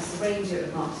actually suppress a range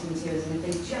of marketing materials, and if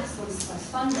they just want to suppress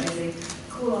fundraising,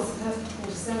 call us a perfect call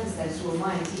to service then to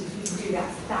remind people we can do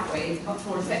that way much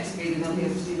more effectively than they'll be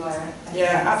able to do via.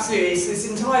 Yeah, absolutely. So it's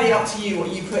entirely up to you what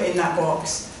you put in that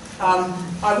box.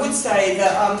 I would say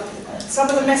that some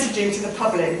of the messaging to the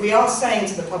public, we are saying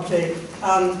to the public,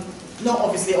 not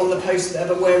obviously on the poster,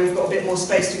 but where we've got a bit more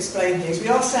space to explain things. We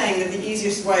are saying that the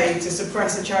easiest way to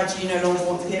suppress a charity you no longer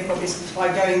want to hear from is by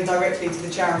going directly to the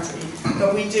charity.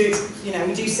 But we do,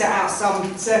 we do set out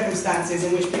some circumstances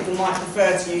in which people might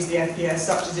prefer to use the FPS,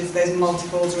 such as if there's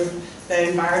multiples, or if they're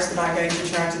embarrassed about going to a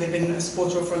charity they've been a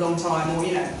supporter of for a long time, or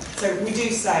So we do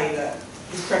say that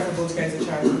it's preferable to go to the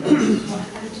charity.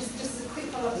 Just a quick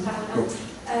follow-up to that one.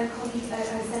 A colleague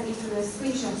sent me through a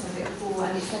screenshot of it before,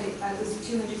 and it said it was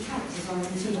 200 characters rather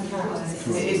than 200 words.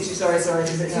 It is, sorry. Sorry.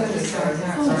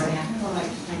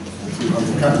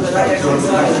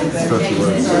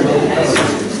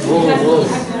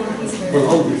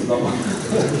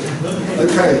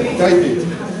 Okay, David.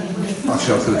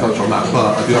 Actually, I was going to touch on that,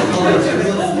 but I do have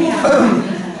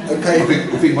to. Okay. I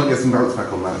think you might get some bounce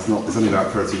back on that. It's only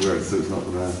about 30 words, so it's not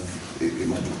going to. It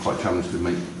might be quite challenging to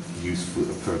make use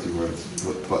of 30 words.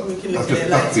 But we can look at it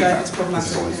later. It's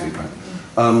problematic. This is honest feedback.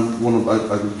 A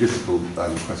logistical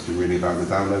question really about the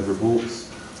download reports.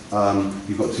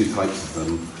 You've got two types of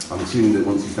them. I'm assuming that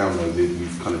once you've downloaded,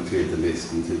 you've kind of cleared the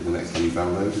list until the next time you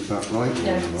download. Is that right?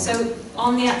 No. So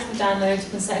on the actual download, you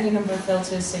can set any number of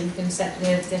filters. So you can set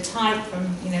the type from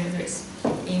whether it's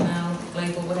email,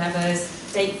 global, whatever.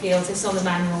 Date fields. It's on the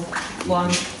manual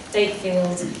one. Date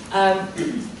field.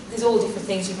 There's all different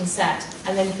things you can set,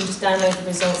 and then you can just download the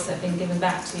results that have been given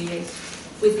back to you.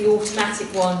 With the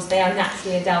automatic ones, they are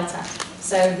naturally a delta.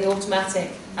 So the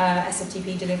automatic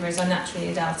SFTP deliveries are naturally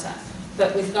a delta.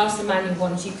 But with regards to the manual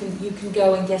ones, you can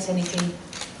go and get anything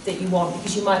that you want,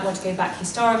 because you might want to go back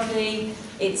historically.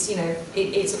 It's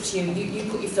it's up to you. You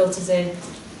put your filters in.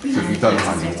 So if you've done the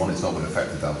manual one, it's not going to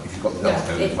affect the delta. If you've got the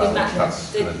delta as well,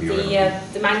 that's going to be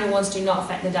the manual ones do not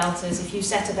affect the deltas. If you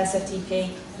set up SFTP,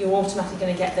 you're automatically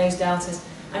going to get those deltas.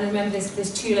 And remember,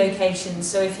 there's two locations.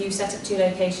 So if you set up two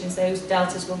locations, those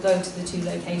deltas will go to the two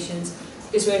locations.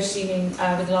 Because we're assuming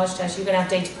with a large test, you're going to have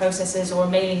data processors or a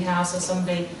mailing house or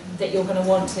somebody that you're going to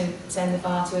want to send the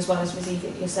file to as well as receive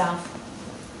it yourself.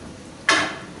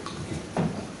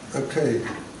 Okay.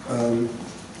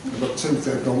 I've got two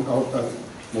there.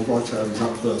 My right hand is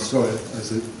up first. Sorry,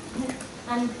 as it.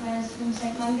 And from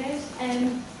St Mungo's.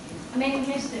 I mainly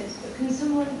missed this, but can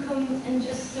someone come and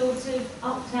just sort of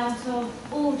opt out of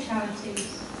all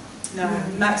charities? No,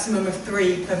 maximum of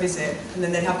 3 per visit, and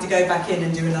then they'd have to go back in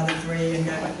and do another 3, and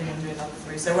go back in and do another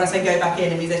 3. So when I say go back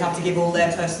in, it means they'd have to give all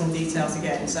their personal details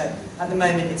again. So at the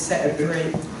moment, it's set at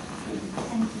 3.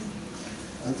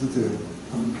 That's a deal.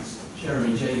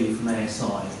 Jeremy Jaley from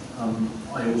ASI.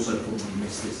 I also probably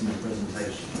missed this in the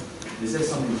presentation. Is there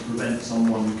something to prevent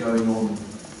someone going on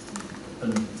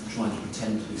and trying to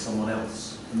pretend to be someone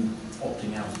else and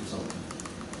opting out of something?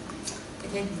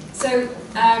 Okay, so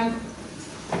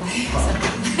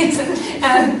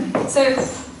so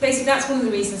basically that's one of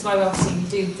the reasons why we obviously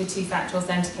do the two-factor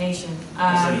authentication.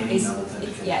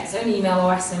 It's only email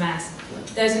or SMS.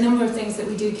 There's a number of things that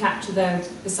we do capture though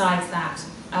besides that.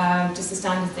 Just the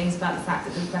standard things about the fact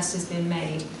that the request has been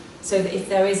made. So that if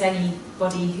there is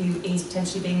anybody who is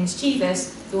potentially being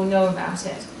mischievous, you'll know about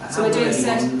it. So we're doing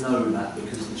certain. Know that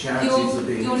because the charities are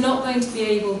being. You're not going to be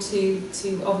able to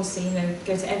obviously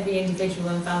go to every individual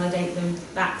and validate them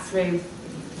back through.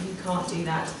 You can't do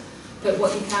that. But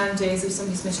what you can do is if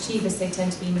somebody's mischievous, they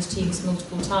tend to be mischievous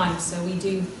multiple times. So we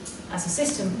do, as a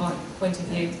system point of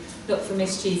view, look for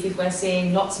mischief if we're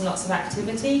seeing lots and lots of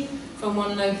activity from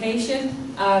one location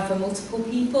for multiple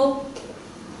people.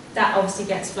 That obviously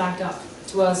gets flagged up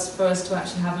to us for us to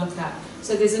actually have a look at.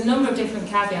 So there's a number of different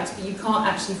caveats, but you can't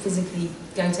actually physically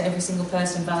go to every single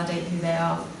person and validate who they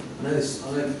are. I know it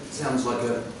sounds like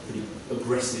a pretty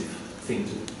aggressive thing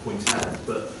to point out,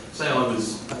 but say I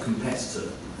was a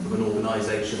competitor of an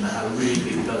organisation that had a really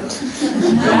big donor.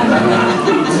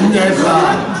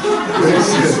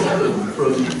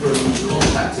 From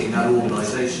contacting that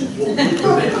organisation, what would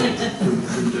prevent me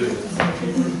from doing it?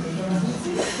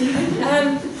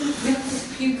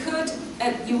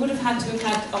 You would have had to have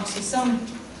had obviously some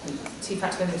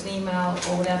two-factor, whether it was an email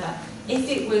or whatever. If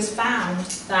it was found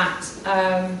that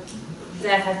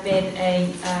there had been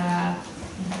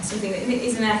something that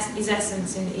is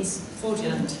essence and is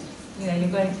fraudulent, you're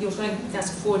going. That's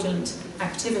a fraudulent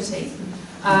activity,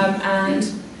 and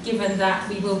given that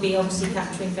we will be obviously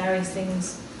capturing various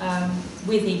things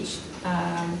with each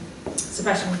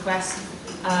suppression request,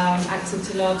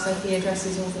 activity logs, IP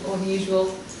addresses, all the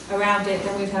usual around it,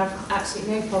 then we'd have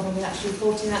absolutely no problem with actually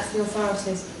reporting that to the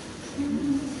authorities.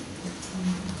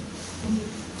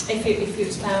 If it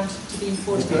was found to be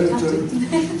fraudulent.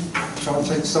 Try and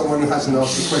take someone who hasn't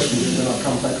asked a question and then I'll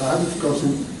come back. I haven't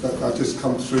forgotten that I just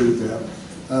come through there.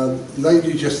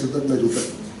 Lady just a little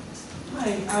bit. Hi,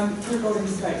 morning. Regarding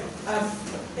the scope,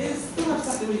 is the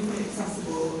website really fully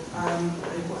accessible? And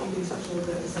what are you doing to ensure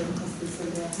that the same customers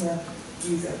will be able to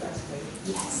use it effectively?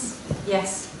 Yes.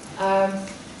 Yes.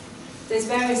 There's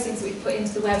various things that we put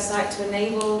into the website to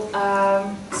enable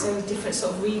so different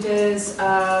sort of readers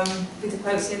with the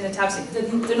quotes in the tabs,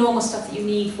 the normal stuff that you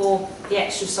need for the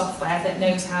extra software that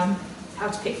knows how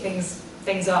to pick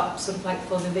things up, sort of like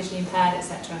for the visually impaired,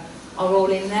 etc., are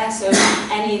all in there. So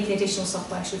any of the additional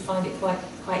software should find it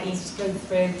quite easy to go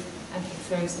through and pick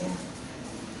through. So yeah.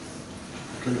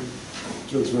 Okay.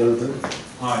 Gentleman over there.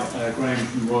 Hi, Graham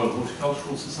from the Royal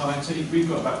Horticultural Society. We've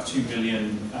got about 2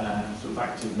 million sort of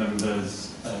active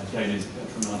members, donors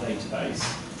from our database.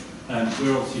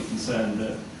 We're obviously concerned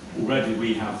that already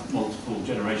we have multiple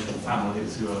generational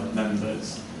families who are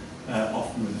members,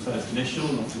 often with the first initial,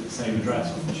 and often with the same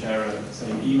address, often share the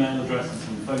same email address and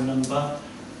same phone number.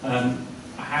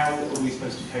 How are we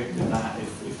supposed to cope with that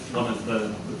if one of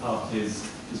the parties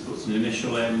just puts an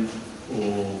initial in,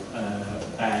 or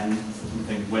Ben,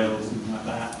 something Will, something like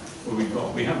that? Or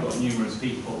we have got numerous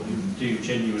people who do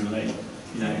genuinely,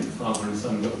 father and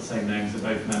son got the same names,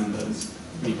 they're both members.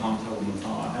 We can't tell them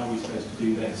apart. How are we supposed to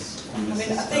do this on this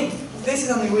system? I think this is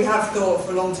something we have thought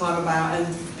for a long time about, and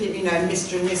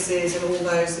Mr. and Mrs. and all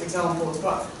those examples.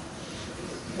 But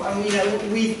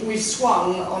we've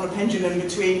swung on a pendulum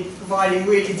between providing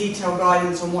really detailed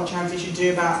guidance on what charities should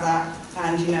do about that,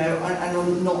 and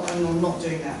on not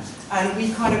doing that. And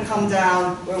we've kind of come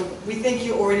down. Well, we think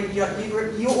you're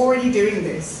already doing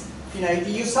this.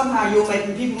 You're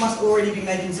making, people must already be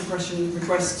making suppression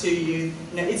requests to you.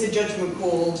 It's a judgment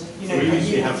call. We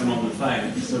usually have them on the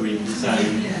phone, so we can say,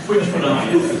 which one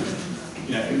are you?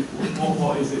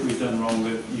 What is it we've done wrong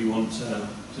that you want to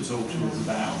talk to us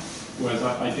about? Whereas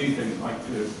I do think, like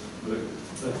the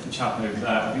chap over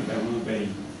there, I think there will be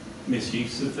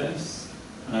misuse of this,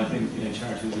 and I think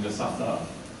charities are going to suffer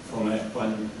from it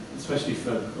when, especially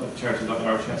for charities like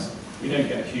RHS. We don't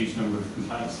get a huge number of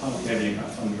complaints, hardly any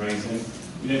about fundraising.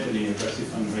 We don't do any aggressive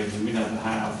fundraising, we never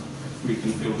have. We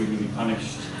can feel we're going to be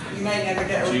punished. You may never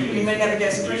get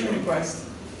a suppression request.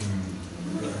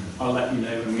 I'll let you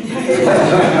know when we do.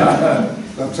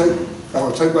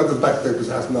 I'll take one at the back there because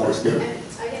it hasn't asked yet.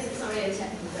 I guess it's not really a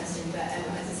technical question, but I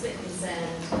was a bit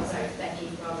concerned, sorry, Becky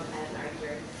from Marie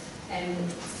Group,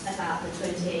 about the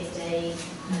 28-day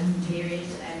period.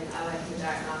 I work in the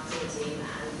direct marketing team,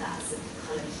 and that's a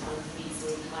kind of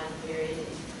unfeasible time period.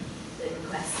 The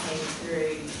request came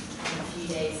through a few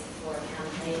days before a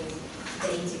campaign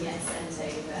data gets sent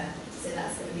over, so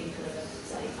that's going to be kind of a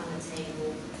slightly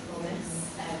unattainable promise.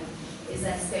 Is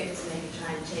there scope to maybe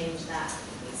try and change that,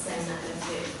 extend that a little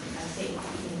bit? I think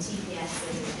in TPS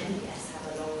and NPS have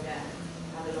a longer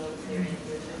period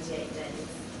than 28 days.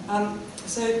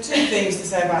 So two things to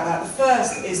say about that. The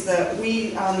first is that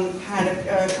we had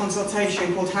a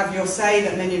consultation called Have Your Say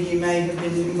that many of you may have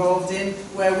been involved in,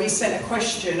 where we sent a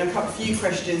few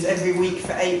questions every week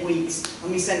for 8 weeks,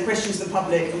 and we sent questions to the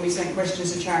public and we sent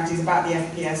questions to charities about the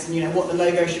FPS and what the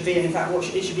logo should be and in fact what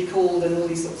it should be called and all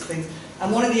these sorts of things.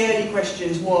 And one of the early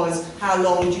questions was, how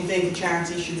long do you think a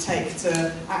charity should take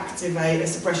to activate a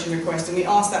suppression request? And we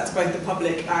asked that to both the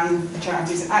public and the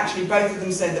charities, and actually both of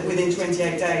them said that within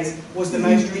 28 days was the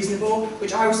most reasonable,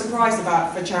 which I was surprised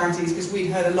about for charities, because we'd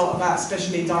heard a lot about,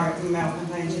 especially direct mail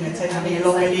campaigns, having a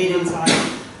longer lead-in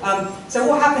time. So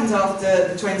what happens after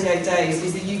the 28 days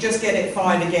is that you just get it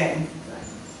fired again.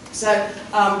 So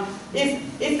if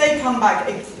they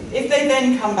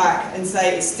then come back and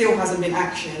say it still hasn't been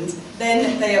actioned,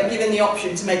 then they are given the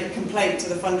option to make a complaint to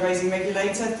the fundraising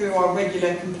regulator through our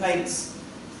regular complaints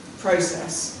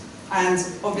process. And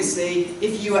obviously,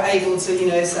 if you were able to,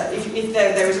 if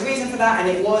there was a reason for that, and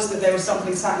it was that there was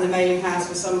something sat in the mailing house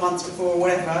for some months before or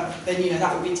whatever, then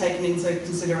that would be taken into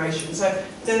consideration. So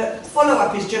the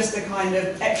follow-up is just a kind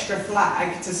of extra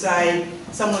flag to say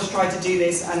someone's tried to do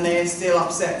this and they're still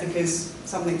upset because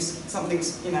something's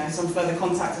some further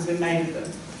contact has been made with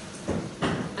them.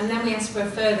 And then we ask for a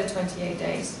further 28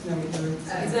 days. No, we don't.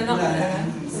 Is there not?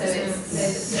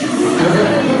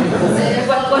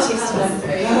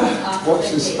 Watch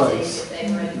this space.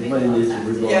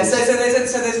 Yeah, so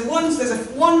there's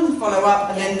one follow-up,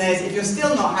 and then there's, if you're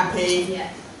still not happy,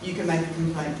 you can make a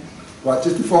complaint. Right,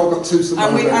 just before I got to some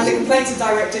and the complaints are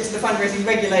directed to the fundraising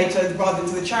regulator rather than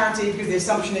to the charity, because the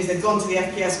assumption is they've gone to the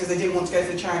FPS because they didn't want to go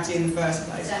to the charity in the first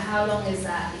place. So how long is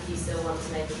that if you still want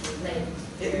to make a complaint?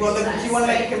 If you want to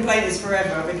make a complaint, it's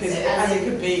forever, because as it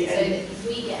could be. So if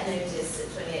we get a notice at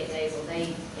 28 days, or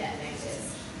they get a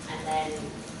notice, and then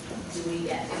do we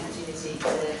get the opportunity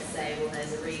to say, well,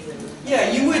 there's a reason?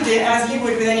 Yeah, you would as you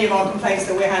would with any of our complaints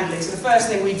that we're handling. So the first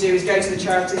thing we do is go to the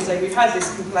charity and say, we've had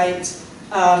this complaint,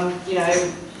 you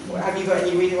know, have you got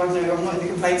any reading? I don't know, I'm not in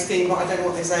the complaints team, but I don't know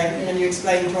what they say. Can you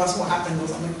explain to us what happened or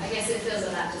something? I guess it feels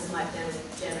that that just might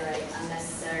generate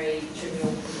unnecessary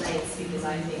trivial complaints, because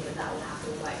I think that that will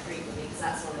happen quite frequently, because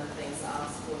that's one of the things that our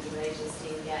support relations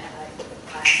team get, like,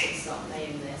 I have to stop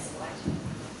paying this, like,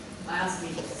 I asked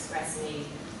people to express me,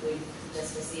 we've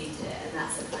just received it, and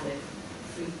that's the kind of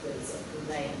frequent sort of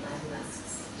complaint, and I think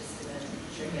that's just going to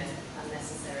trigger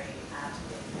unnecessary ad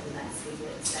unless we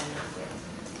can extend that bit.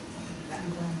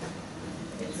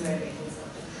 It's very big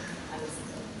consultant.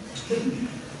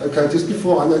 Okay, just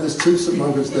before, I know there's two St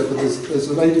Mungers there, but there's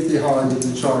a lady behind in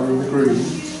the china in the green,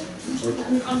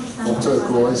 or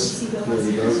turquoise. There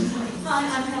we go. Hi,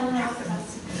 I'm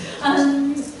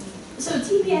Helen. So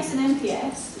TPS and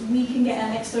MPS, we can get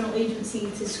an external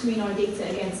agency to screen our data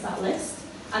against that list,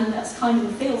 and that's kind of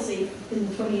a fail-safe in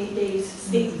the 28 days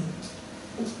state.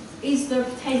 Is there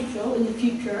potential in the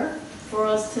future for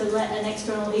us to let an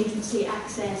external agency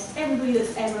access everybody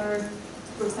that's ever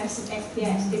requested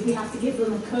FPS, if we have to give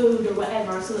them a code or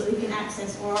whatever so that they can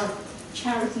access our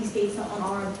charity's data on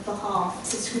our behalf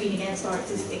to screen against our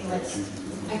existing list,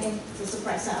 again, to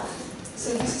suppress out?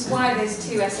 So this is why there's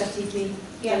two SFTP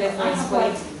Yeah, I have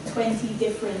like 20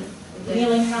 different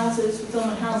mailing houses,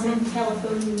 fulfillment housing,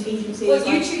 telephone agencies. Well,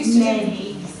 you like choose to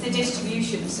many. do the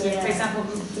distribution. So, Yeah. for example,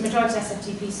 the majority of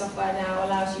SFTP software now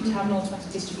allows you to have an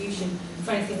automatic distribution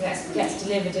for anything that gets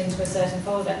delivered into a certain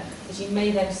folder, that you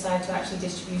may then decide to actually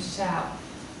distribute it out.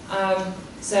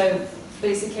 But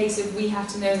it's a case of we have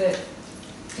to know that,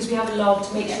 because we have a log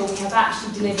to make sure we have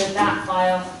actually delivered that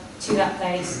file to that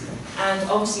place, and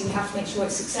obviously we have to make sure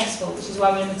it's successful, which is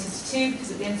why we're limited to 2,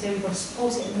 because at the end of the day we've got to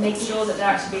support it and make sure that they're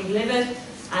actually being delivered.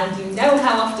 And you know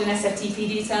how often SFTP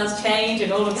details change,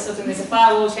 and all of a sudden there's a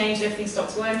firewall change and everything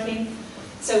stops working.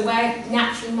 So we're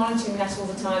naturally monitoring that all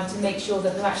the time to make sure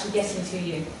that they're actually getting to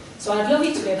you. So I'd love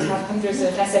you to be able to have hundreds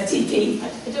of SFTP,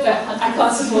 but I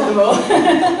can't support them all.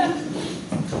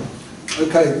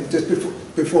 Okay, just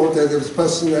before there was a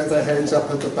person with their hands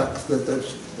up at the back.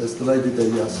 There's the lady there,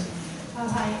 yes. Oh,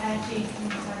 hi, Jean from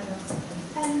Canada.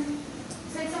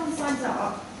 So if someone signs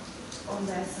up on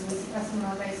this and we suppress them on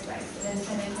our database, but then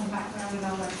say they come back around with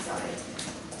our website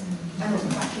and then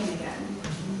back in again,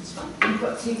 you've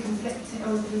got two conflicting,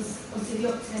 or obviously the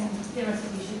opt-in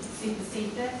theoretically should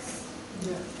supersede this.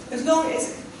 Yeah. As long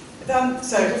as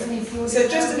so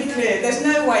just to be clear, there's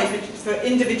no way for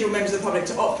individual members of the public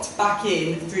to opt back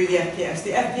in through the FPS.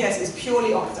 The FPS is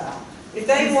purely opt-out. If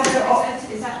they want to opt...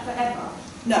 Is that forever?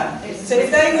 No. So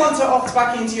if they want to opt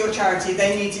back into your charity,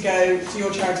 they need to go to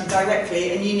your charity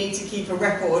directly, and you need to keep a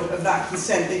record of that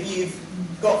consent that you've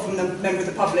got from the member of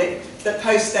the public that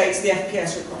post-states the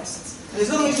FPS requests. And as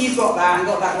long as you've got that and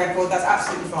got that record, that's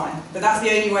absolutely fine. But that's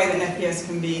the only way that an FPS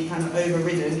can be kind of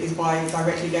overridden, is by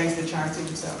directly going to the charity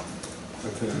themselves.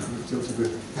 Okay, that's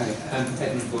good. Okay,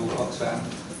 technical Oxfam.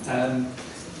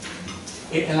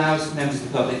 It allows members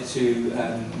of the public to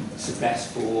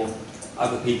suppress for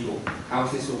other people. How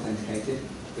is this authenticated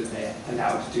that they're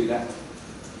allowed to do that?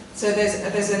 So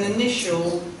there's an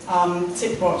initial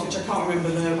tick box, which I can't remember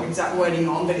the exact wording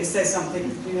on, but it says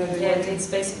something. You know, Yeah, it's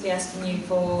basically asking you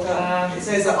for. It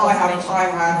says that I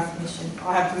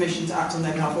have permission to act on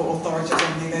their behalf, or authority or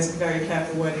something. There's very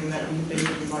careful wording that we've been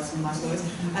given by some nice lawyers.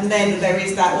 And then there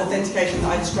is that authentication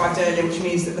that I described earlier, which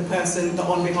means that the person, the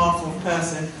on behalf of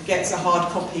person, gets a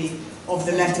hard copy of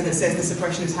the letter that says the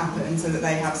suppression has happened, so that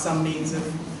they have some means of,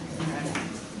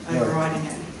 overriding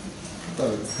it.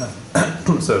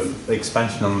 So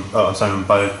expansion on, on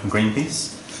Bo from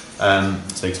Greenpeace.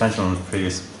 So expansion on the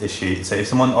previous issue. So if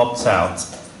someone opts out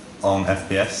on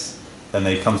FPS, then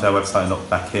they come to our website and opt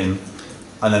back in,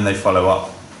 and then they follow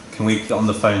up. Can we get on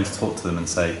the phone to talk to them and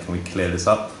say, can we clear this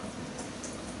up?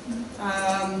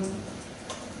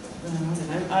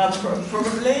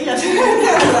 Probably.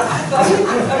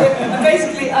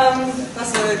 Basically,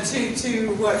 that's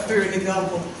to work through an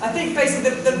example. I think basically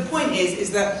the point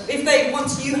is that if they,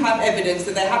 once you have evidence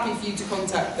that they're happy for you to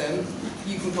contact them,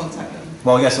 you can contact them.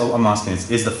 Well, I guess what I'm asking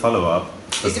is the follow-up,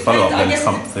 does the follow-up then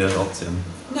trump the opt-in?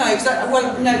 No,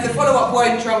 no, the follow-up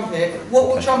won't trump it. What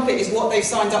will trump it is what they've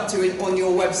signed up to on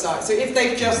your website. So if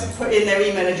they've just put in their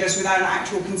email address without an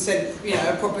actual consent,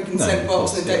 a proper consent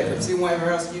box and data privacy and whatever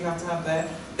else you have to have there,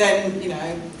 then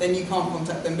then you can't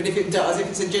contact them. But if it does, if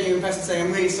it's a genuine person saying,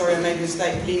 I'm really sorry I made a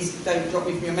mistake, please don't drop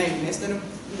me from your mailing list, then of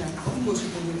course you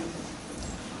can do that.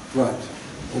 Right,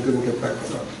 I'm going to get back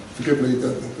to that. Forgive me,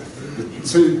 the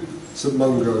two St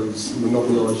Mungo's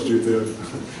monopolised you there.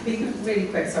 Be really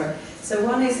quick, sorry. So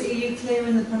one is, are you clear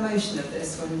in the promotion of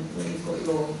this when you've got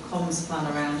your comms plan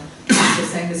around? You're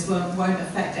saying this won't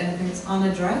affect anything that's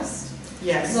unaddressed?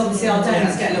 Yes. Because obviously our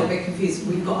donors get a little bit confused.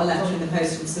 We've got a letter in the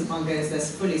post from St Mungo's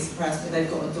that's fully suppressed, but they've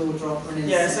got a door drop or an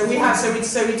Yeah, instant. so we have,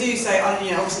 so we do say,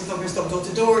 you know, obviously it's not going to stop door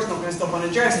to door, it's not going to stop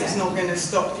unaddressed, it's not going to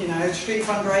stop, you know, street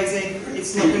fundraising,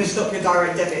 it's not going to stop your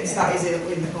direct debits. That is it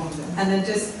in the content. And then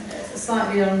just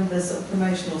slightly on the sort of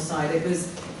promotional side, it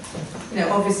was, you know,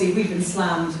 obviously we've been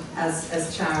slammed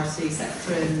as charity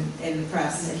sector in the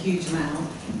press a huge amount.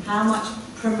 How much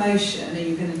promotion are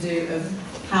you going to do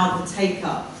of how the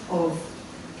take-up of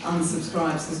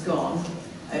unsubscribes has gone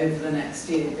over the next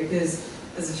year? Because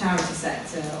as a charity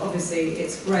sector, obviously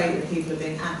it's great that people are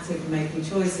being active and making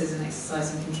choices and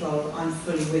exercising control. I'm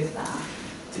fully with that.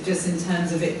 But just in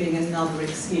terms of it being another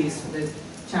excuse for the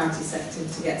charity sector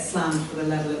to get slammed for the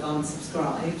level of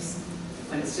unsubscribes,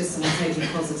 when it's just someone taking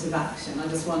positive action, I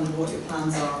just wonder what your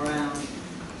plans are around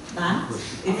that,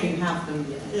 if you have them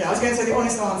yet. Yeah, I was going to say the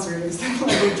honest answer is that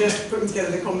we're just putting together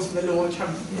the comments for the launch,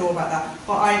 haven't thought about that.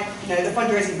 But you know, the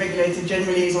fundraising regulator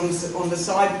generally is on the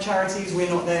side of charities. We're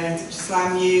not there to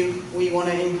slam you. We want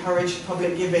to encourage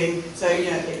public giving. So,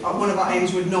 you know, one of our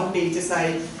aims would not be to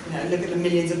say, you know, look at the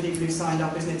millions of people who signed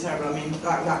up, isn't it terrible? I mean,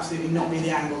 that would absolutely not be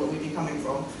the angle that we'd be coming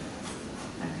from.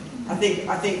 I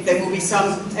think there will be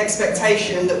some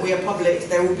expectation that we are public.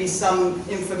 There will be some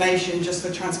information just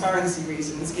for transparency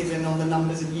reasons given on the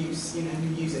numbers of use, you know,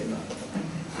 who use it.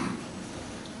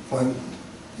 Fine.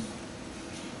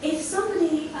 If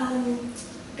somebody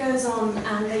goes on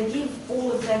and they give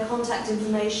all of their contact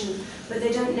information, but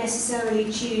they don't necessarily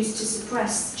choose to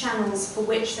suppress channels for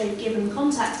which they've given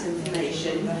contact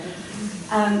information,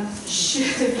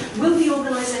 will the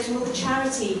organisation, will the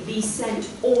charity be sent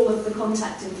all of the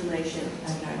contact information?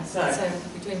 Okay, so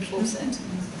between 4%.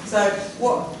 So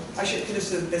what I could have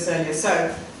said this earlier.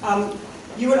 So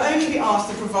you will only be asked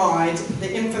to provide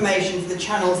the information for the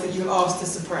channels that you are asked to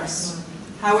suppress.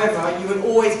 However, you will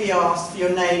always be asked for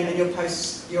your name and your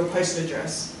postal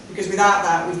address, because without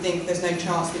that, we think there's no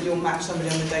chance that you'll match somebody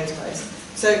on the database.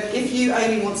 So if you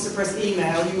only want to suppress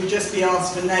email, you will just be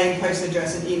asked for name, postal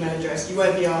address, and email address. You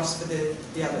won't be asked for the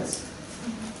others.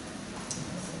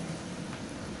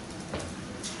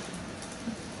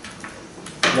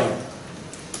 Right.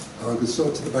 I'm going to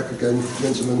start to the back again,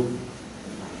 gentlemen.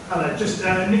 Hello, just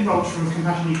Nick Bolch from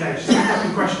Compassion UK. Just a couple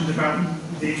of questions about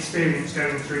the experience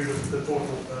going through the portal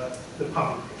for the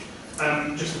public.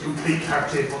 Just for complete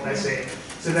clarity of what they're seeing.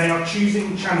 So they are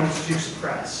choosing channels to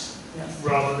suppress, yes,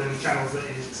 rather than channels that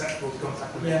it is acceptable to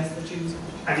contact them. Yes, they're choosing.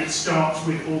 And it starts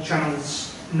with all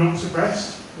channels not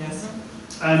suppressed. Yes.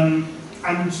 And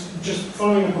just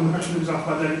following up on the question that was asked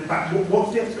by David back,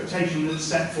 what's the expectation that's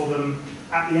set for them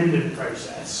at the end of the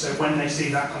process? So when they see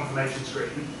that confirmation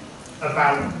screen,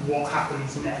 about what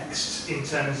happens next in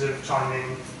terms of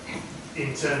timing,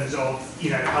 in terms of, you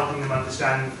know, helping them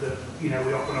understand that, you know,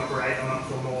 we often operate a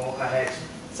month or more ahead.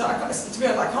 So to be honest,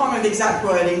 I can't remember the exact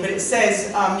wording, but it says,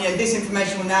 you know, this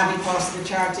information will now be passed to the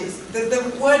charities.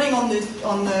 The wording on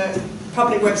the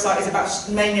public website is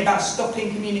mainly about stopping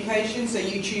communication. So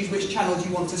you choose which channels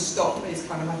you want to stop. Is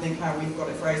kind of, I think, how we've got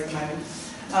it phrased at the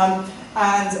moment.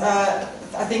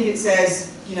 I think it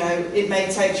says, you know, it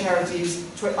may take charities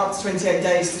up to 28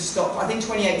 days to stop. I think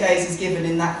 28 days is given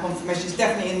in that confirmation. It's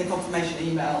definitely in the confirmation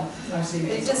email.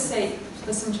 It does say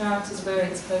for some charities where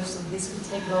it's posted, this could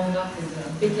take longer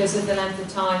because of the length of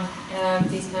time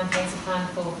these campaigns are planned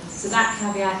for. So that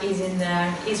caveat is in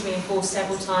there, it is reinforced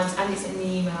several times, and it's in the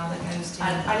email that goes to you.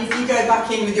 And if you go back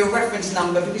in with your reference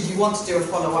number because you want to do a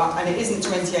follow-up and it isn't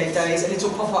 28 days, a little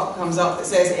pop-up comes up that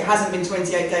says it hasn't been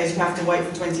 28 days, you have to wait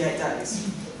for 28 days.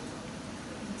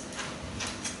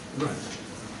 Right.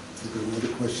 We've got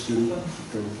another question.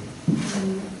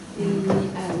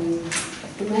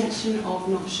 The mention of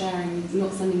not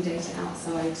sending data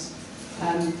outside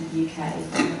the UK,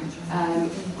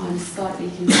 I'm slightly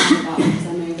concerned about because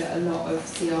I know that a lot of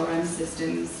CRM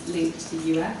systems link to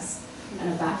the US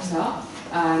and are backed up.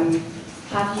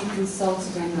 Have you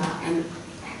consulted on that, and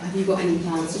have you got any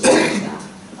plans to change that?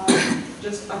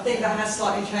 I think that has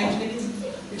slightly changed,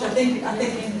 which I think.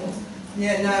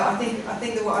 Yeah, no, I think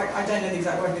that I don't know the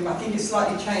exact wording, but I think it's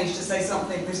slightly changed to say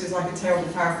something. This is like a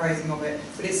terrible paraphrasing of it,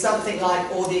 but it's something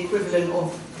like, or the equivalent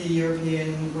of the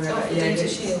European wherever. The data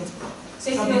shield.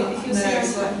 So if you're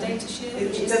serious about data shield,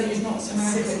 it's not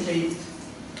specifically.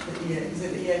 Is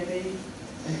it the EAP?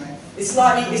 Anyway, it's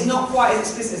not quite as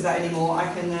explicit as that anymore. I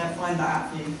can find that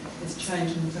out for you. It's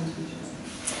changed in terms of.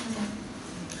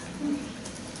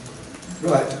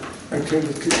 Right. Okay,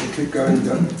 we'll keep going.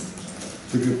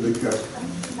 Abby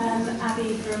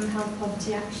from Health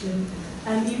Poverty Action.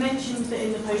 You mentioned that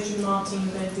in the post remarketing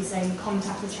you're going to be saying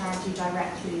contact the charity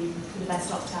directly for the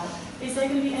best opt-out. Is there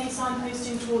going to be any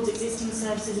signposting towards existing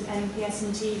services of NPS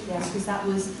and TPS? Because that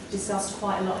was discussed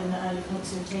quite a lot in the early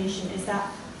consultation. Is that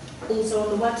also on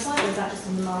the website or is that just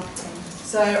on the marketing?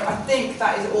 So I think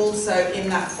that is also in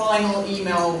that final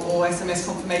email or SMS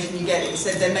confirmation you get. It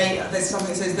said there's something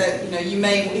that says that you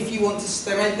may, if you want to,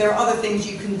 there are other things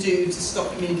you can do to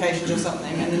stop communications or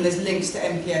something, and then there's links to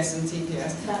NPS and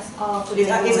TPS. That's after.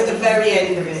 That is at the very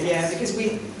end of it, yeah, because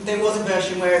there was a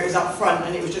version where it was up front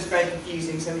and it was just very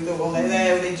confusing. So we thought, well, they're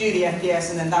there, they do the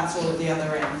FPS, and then that's all at the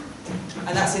other end.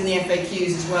 And that's in the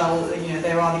FAQs as well.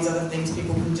 There are these other things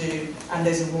people can do, and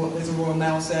there's a Royal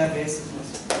Mail service.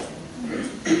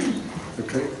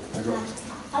 Okay, I got.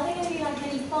 Are there going to be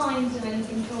any fines or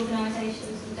anything for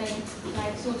organisations that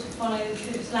don't sort of follow the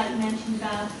troops, like you mentioned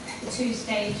about the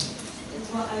two-stage is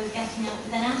what I was getting at,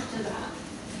 but then after that,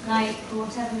 for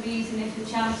whatever reason, if the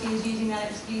charity is using that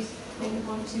excuse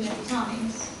one too many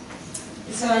times,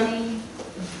 is there any?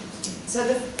 So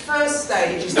the first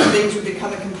stage is that things would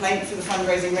become a complaint for the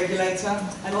fundraising regulator,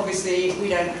 and obviously we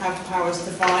don't have powers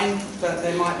to fine, but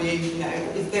there might be,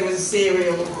 if there was a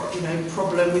serial,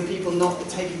 problem with people not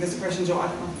taking the suppressions, or I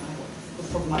don't know what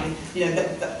the problem might be,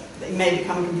 that it may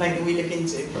become a complaint that we look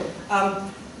into.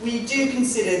 We do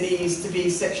consider these to be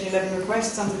Section 11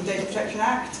 requests under the Data Protection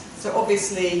Act. So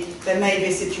obviously there may be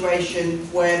a situation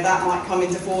where that might come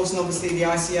into force, and obviously the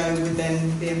ICO would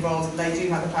then be involved, and they do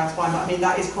have the power to fine. But I mean,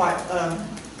 that is quite a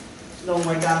long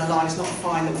way down the line. It's not a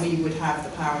fine that we would have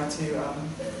the power to.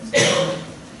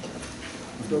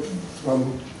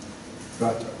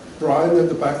 Right, Brian at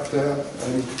the back there,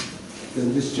 and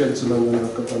then this gentleman, and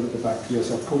I've got one at the back.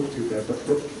 Yes, I've caught you there, but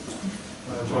look.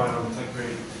 Brian, I'm Tech Green.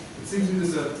 It seems to me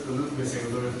there's a little missing,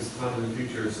 although it is planned in the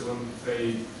future. So when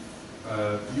they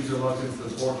user logs into the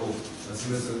portal and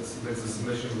submits a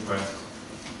submission request,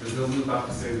 there's no loop back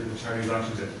to say that the charity has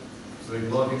actioned it. So they can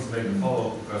log in to make a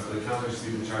follow-up request, but they can't actually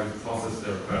see the charity process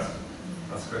their request.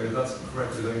 That's correct. If that's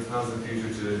correct, are there any plans in the future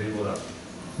to enable that?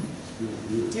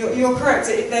 You're correct,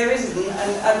 there isn't,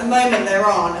 and at the moment there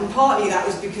aren't, and partly that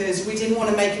was because we didn't want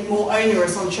to make it more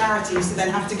onerous on charities to then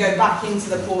have to go back into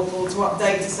the portal to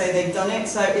update to say they've done it.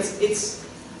 So it's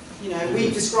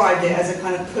we described it as a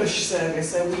kind of push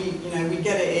service. So we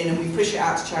get it in and we push it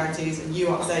out to charities, and you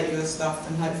update your stuff,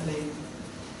 and hopefully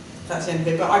that's the end of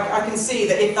it. But I can see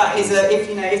that if that is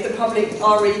if the public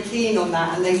are really keen on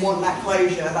that and they want that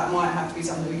closure, that might have to be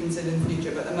something we consider in the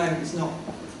future. But at the moment, it's not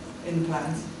in the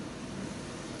plans.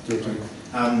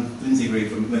 Lindsay Green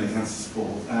from Women Cancer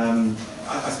Support.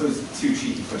 I suppose two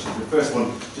cheeky questions. The first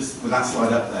one, just with that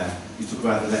slide up there, you talk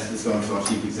about the letter that's gone to our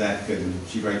chief exec, and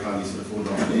she very kindly sort of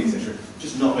forwarded on to me, etc.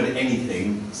 Just not heard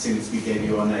anything since we gave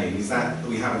you our name. Is that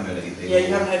we haven't heard anything? Yeah, you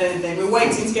haven't heard anything. We're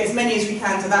waiting to get as many as we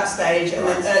can to that stage, and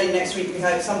then early next week, we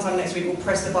hope, sometime next week, we'll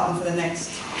press the button for the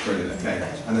next. Brilliant.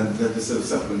 Okay. And then the sort of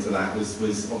supplement to that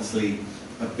was obviously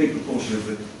a big proportion of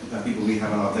the people we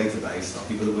have on our database are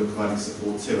people that we're providing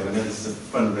support to. And I know this is a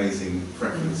fundraising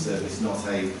preference service, not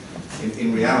a.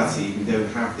 In reality, we don't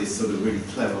have this sort of really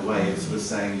clever way of sort of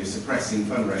saying you're suppressing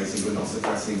fundraising, we're not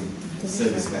suppressing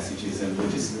service messages, and we're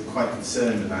just quite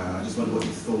concerned about that. I just wonder what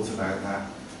you thought about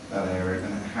that area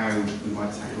and how we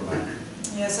might tackle that.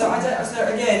 Yeah, so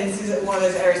again, this is one of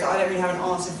those areas that I don't really have an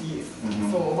answer for you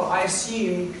for, but I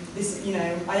assume this,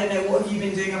 I don't know, what have you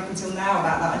been doing up until now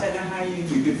about that? I don't know how you...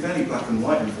 We've been fairly black and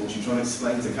white, unfortunately, trying to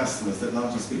explain to customers that,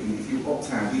 largely speaking, if you opt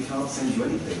out, we can't send you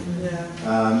anything. Yeah.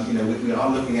 We are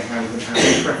looking at how we can have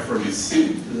a preference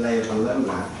layer below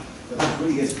that, but that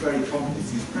really is very complicated.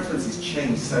 These preferences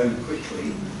change so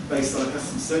quickly based on a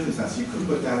customer's circumstance. You could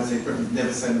put down and say, preference,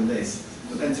 never send them this.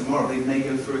 But then tomorrow they may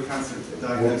go through a cancer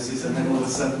diagnosis, and then all of a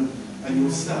sudden, and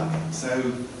you're stuck. So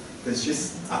there's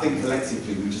just, I think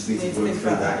collectively we just need to work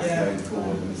through that going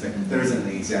forward. And say, there isn't an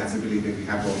easy answer. Believe me, if we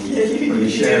have one, we'll be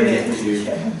sharing it with you.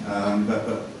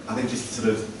 But I think just to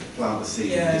sort of plant the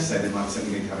seed and just say there might be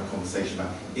something we need to have a conversation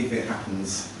about if it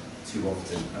happens too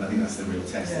often. And I think that's the real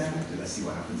test. Let's see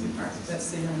what happens in practice. Let's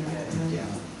see how we get it. Yeah.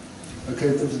 Okay,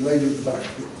 there's a lady at the back.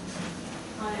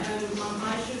 Hi, I'm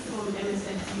Aisha from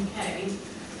MSF UK.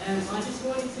 I just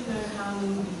wanted to know how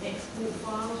the export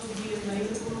files will be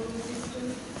available on the system.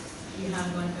 Do you have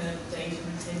like a data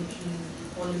retention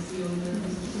policy on the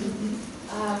system?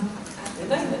 At the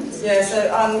moment. Yeah, so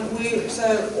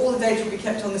all the data will be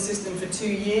kept on the system for 2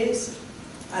 years,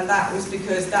 and that was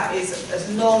because that is as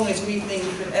long as we think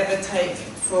it could ever take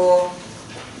for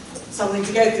something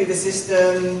to go through the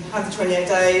system, have the 28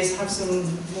 days, have some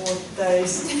more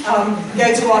days,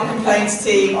 go to our complaints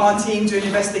team, our team do an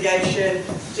investigation,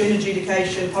 do an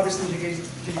adjudication, publish an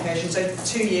adjudication. So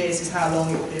 2 years is how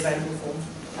long it will be available for.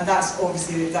 And that's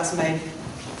obviously, that's made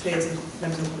clear to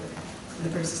members of the public in the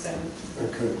privacy statement.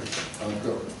 Okay, I've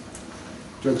got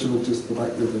gentleman just the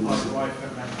back there.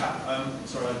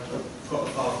 Sorry, I've got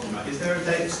a part on that. Is there a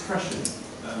data suppression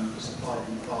supplied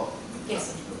in the part?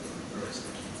 Yes.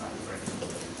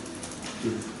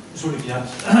 Just wondering if you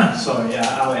have, sorry,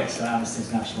 Alex, Amnesty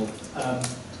International.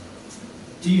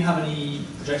 Do you have any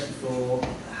projections for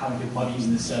how many people might be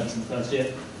using this service in the first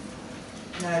year?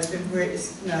 No, it's been really,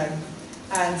 no.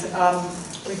 And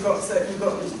we've got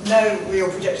no real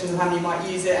projections of how many might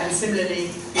use it, and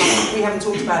similarly, we haven't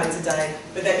talked about it today,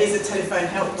 but there is a telephone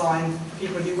helpline for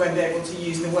people who won't be able to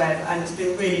use the web, and it's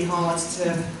been really hard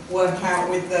to work out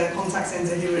with the contact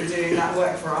centre who are doing that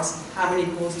work for us how many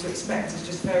calls to expect. It's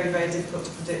just very, very difficult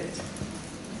to predict.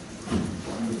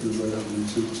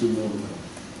 Two more.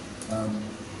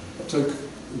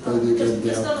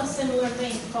 Just on a similar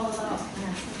vein to follow that up and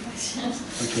ask the question.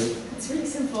 Okay. It's really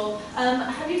simple.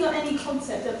 Have you got any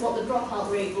concept of what the dropout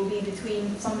rate will be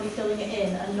between somebody filling it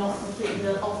in and not completing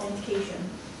the authentication?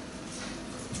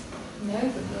 No,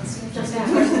 but just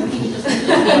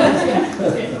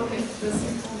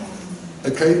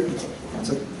Okay.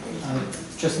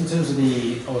 Just in terms of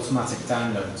the automatic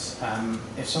downloads,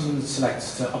 if someone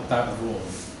selects to opt out of all,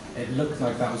 it looked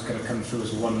like that was going to come through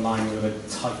as one line with a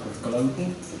type of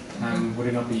global. Would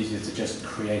it not be easier to just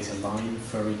create a line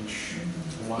for each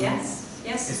one? Yes,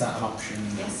 yes. Is that an option?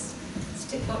 Yes. It's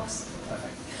tick box.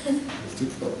 Perfect.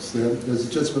 Tick box. There's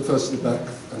a gentleman first at the back.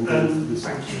 And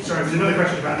thank you. Sorry, there's another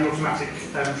question about the automatic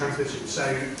transmission. So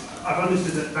I've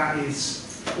understood that that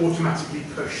is automatically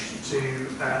pushed to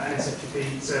an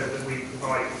SFTP server that we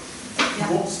provide. Yeah.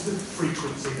 What's the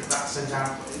frequency that that's sent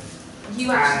out with?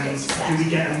 You actually and get to do we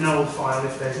get a null file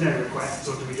if there's no requests,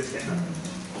 or do we just get nothing?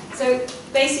 So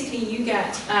basically, you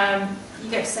get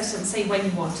to set up and say when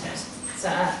you want it. So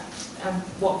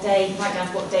what day, write down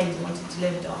what day you want it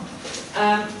delivered on.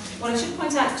 What I should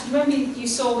point out, do you remember you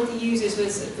saw with the users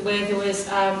was where there was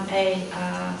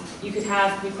you could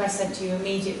have requests sent to you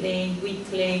immediately,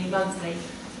 weekly, monthly.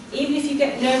 Even if you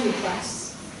get no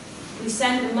requests, we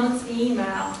send a monthly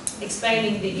email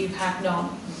explaining that you've had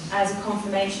none as a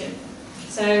confirmation.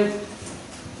 So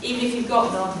even if you've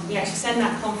got none, we actually send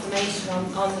that confirmation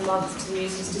on the month to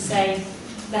users to say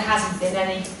there hasn't been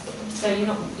any. So you're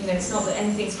not, it's not that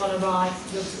anything's gone awry.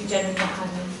 We generally not had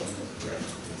any.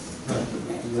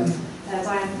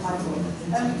 Diane from Michael.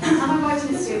 Am I right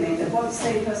in assuming that once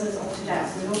the person is opted out,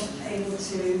 we're not able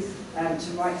to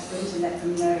write to them to let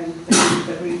them know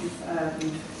that we've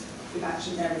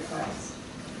actioned their request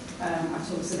at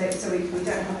all? So we don't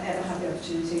ever have the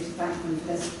opportunity to thank them for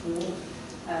their support.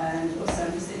 And also,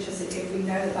 I'm just interested if we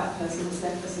know that that person has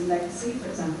left us a legacy, for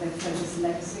example, they've left us a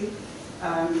legacy,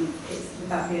 would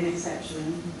that be an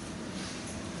exception?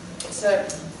 So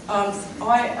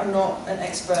I am not an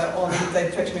expert on data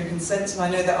protection and consent, and I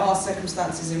know there are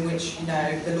circumstances in which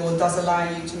the law does allow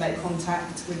you to make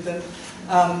contact with them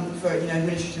for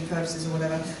administrative purposes or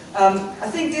whatever. I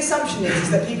think the assumption is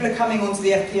that people are coming onto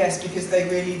the FPS because they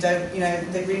really don't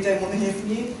want to hear from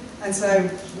you, and so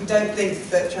we don't think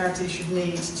that charities should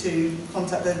need to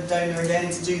contact the donor again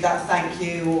to do that thank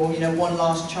you or one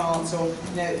last chance, or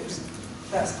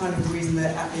that's kind of the reason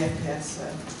they're at the FPS.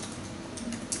 So.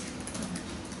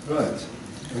 Right.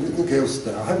 Anything else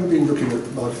now? I haven't been looking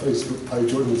at my Facebook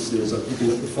page or anything as I'm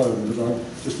looking at the phone, but I'm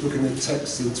just looking at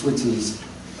texts and Twitters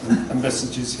and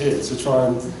messages here to try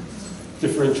and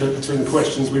differentiate between the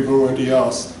questions we've already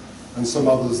asked and some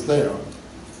others there.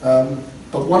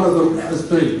 But one of them has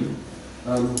been,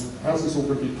 how's this all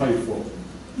going to be paid for?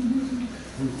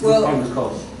 Well, paying the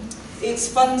cost? It's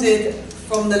funded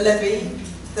from the levy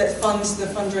that funds the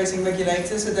fundraising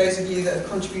regulator. So those of you that have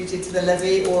contributed to the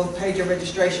levy or paid your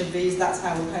registration fees, that's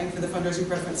how we're paying for the fundraising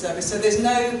preference service. So there's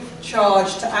no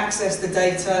charge to access the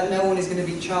data. No one is going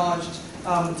to be charged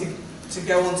to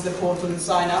go onto the portal and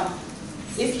sign up.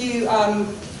 If you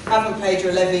haven't paid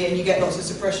your levy and you get lots of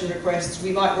suppression requests,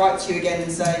 we might write to you again and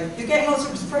say, you're getting lots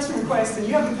of suppression requests and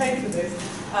you haven't paid for this.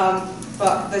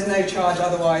 But there's no charge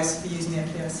otherwise for using the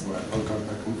FPS. Right, I'll go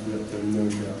back and let them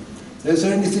know. Is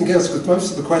there anything else? Because most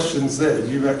of the questions there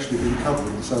you've actually been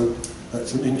covering, so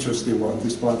that's an interesting one,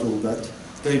 despite all that.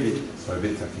 David? Sorry, a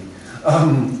bit tacky.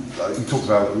 we talked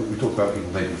about people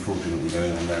maybe fraudulently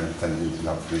going on there and pretending to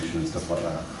have permission and stuff like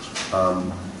that.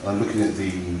 I'm looking at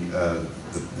the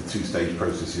two-stage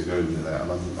process you're going with there,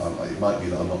 and it might be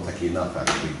that I'm not techie enough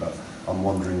actually, but I'm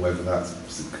wondering whether that's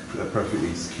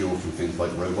appropriately secure from things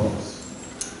like robots.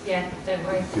 Yeah, don't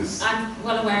worry. I'm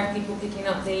well aware of people picking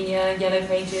up the yellow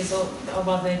pages or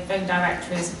rather phone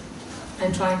directories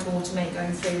and trying to automate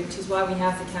going through, which is why we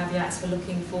have the caveats for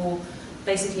looking for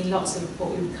basically lots of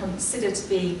what we would consider to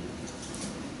be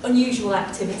unusual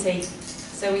activity.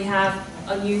 So we have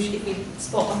unusual, if we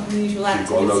spot unusual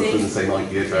activity. You've got a load from the same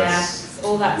IP address. Yeah,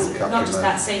 all that, not just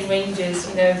that same ranges,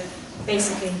 you know,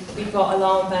 basically we've got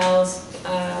alarm bells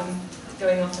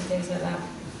going off and things like that.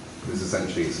 Because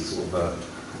essentially it's a sort of a,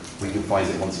 we can find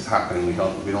it once it's happening, we're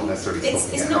not necessarily stopping it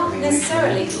happening. It's not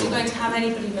necessarily that you're going to have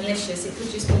anybody malicious, it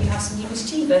could just be you have somebody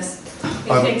mischievous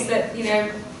who thinks that, you know,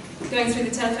 going through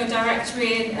the telephone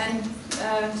directory and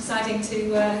deciding to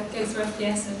go through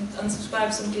FPS and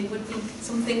unsubscribe somebody would be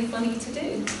something funny to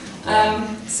do.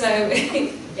 So,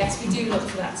 yes, we do look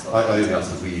for that sort of I only ask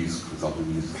because we use, for example,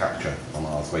 we use capture on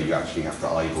ours where you actually have to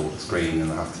eyeball the screen and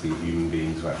there has to be a human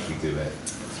being to actually do it.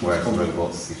 Whereas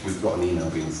robots, if you've got an email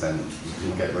being sent, you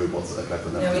can get robots that are clever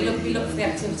enough. No, we look for the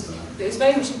activity. But it was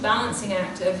very much a balancing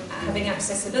act of having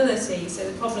accessibility. So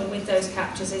the problem with those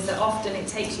captures is that often it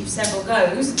takes you several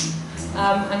goes, and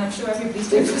I'm sure everybody's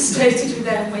been frustrated with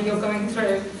them when you're going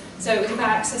through. So it was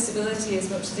about accessibility as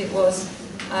much as it was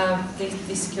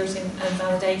the security and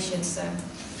validation. So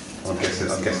I'm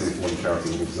guessing if one charity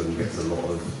all of a sudden gets a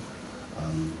lot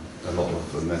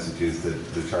of messages, that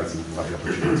the charity will have the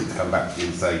opportunity to come back to you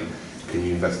and say, can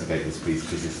you investigate this please,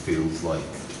 because this feels like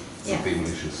something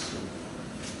malicious.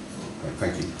 Right,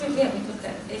 thank you. Yeah, we look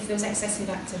at if there's excessive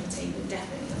activity, we'd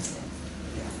definitely list it.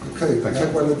 Okay, thank you.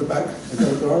 One at the back.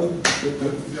 Okay, Brian.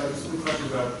 Yeah, just a question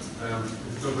about, if you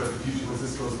talk about the future, once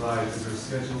this goes live, is there a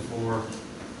schedule for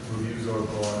reviews or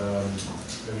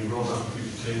any roadmap for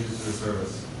future changes to the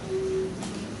service?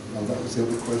 Well, that was the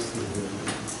other question.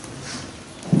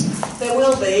 There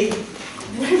will be,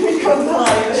 when we come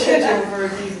live, a schedule for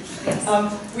reviews.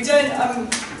 We don't,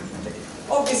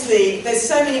 obviously, there's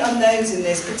so many unknowns in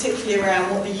this, particularly around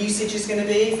what the usage is going to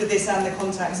be for this and the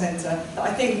contact centre, that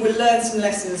I think we'll learn some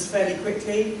lessons fairly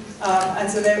quickly. And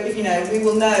so, there, if, you know, we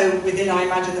will know within, I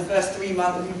imagine, the first 3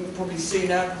 months, probably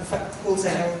sooner. The call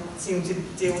centre seem to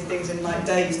deal with things in like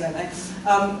days, don't they?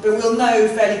 But we'll know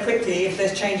fairly quickly if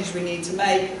there's changes we need to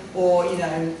make, or, you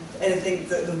know, anything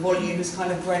that the volume has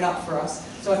kind of grown up for us.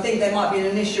 So I think there might be an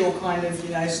initial kind of, you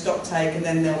know, stock take, and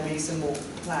then there'll be some more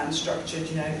planned, structured,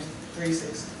 you know,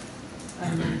 360.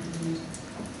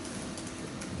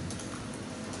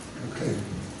 Okay.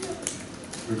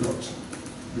 We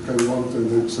want to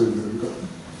do soon. We've got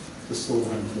the store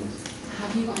hand, please.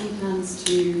 Have you got any plans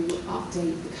to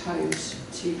update the code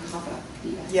to cover the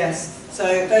FPS? Yes,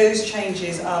 so those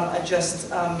changes are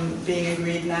just being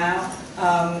agreed now,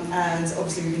 and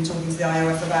obviously we've been talking to the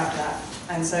IoF about that.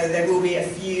 And so there will be a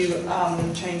few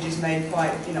changes made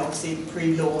quite, you know, obviously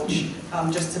pre-launch,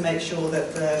 just to make sure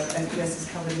that the FPS is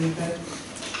covered in the code.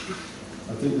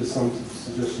 I think there's some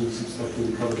suggestions of stuff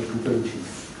in the code of convention.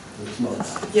 It's not.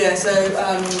 Yeah, so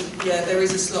yeah, there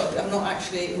is a slot. I'm not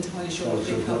actually entirely sure what's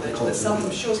being covered, but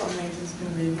I'm sure some maintenance is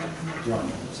going to be covered.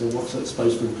 Right. So what's that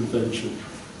space for convention?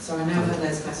 So I know I've had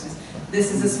those questions.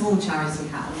 This is a small charity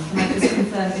hat. Can I just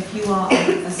confirm, if you are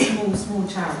a small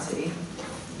charity,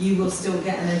 you will still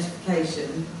get a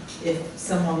notification if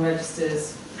someone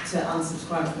registers to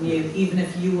unsubscribe from you, even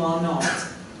if you are not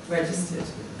registered?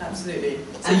 Absolutely.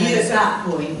 So you, at that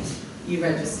point, you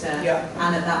register,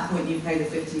 and at that point you pay the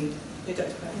 50. You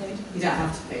don't pay. You don't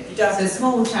have to pay. You don't. So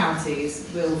small charities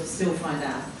will still find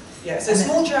out. Yeah, so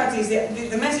small charities,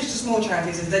 the message to small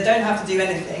charities is they don't have to do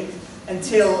anything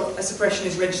until a suppression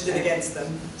is registered against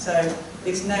them. So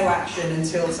it's no action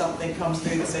until something comes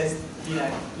through that says, you know,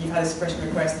 you've had a suppression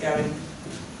request, go and,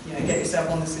 you know, get yourself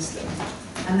on the system.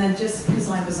 And then just because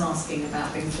I was asking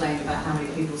about being flamed about how many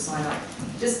people sign up,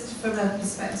 just from a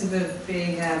perspective of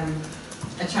being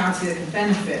a charity that can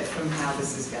benefit from how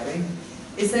this is going,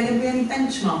 is there going to be any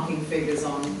benchmarking figures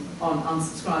on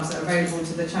unsubscribes that are available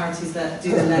to the charities that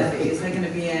do the levy? Is there going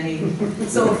to be any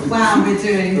sort of, wow,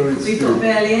 we've got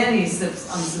barely any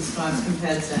unsubscribes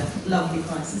compared to lovely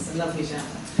prices and lovely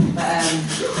shelter. But, I'm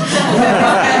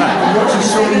not too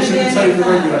sure you should take the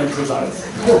regulator for that.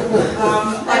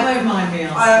 They won't mind me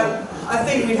asking. I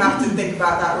think we'd have to think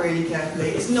about that really carefully.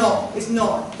 It's not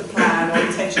the plan or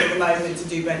intention at the moment to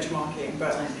do benchmarking,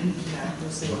 but you know,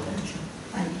 we'll see.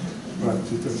 Right,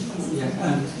 Yeah,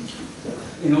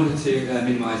 In order to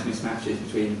minimise mismatches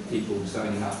between people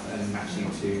signing up and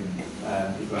matching to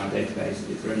people on our database,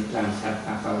 is there any plans to have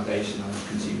path validation on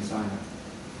consumer sign-up?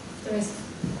 There is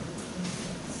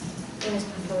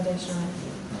path validation on it.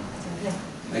 Yeah.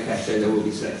 Okay, so they will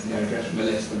be selecting their address from a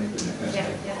list when they put in their first Yeah,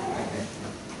 page? yeah. Okay.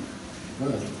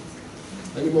 Right.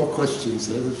 Any more questions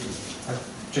there?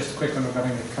 Just a quick one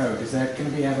regarding the code. Is there going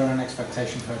to be ever an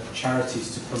expectation for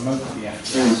charities to promote the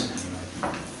FPS?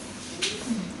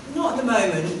 Not at the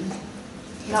moment.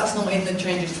 That's not in the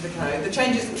changes to the code. The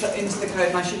changes into the code,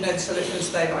 and I should know the solution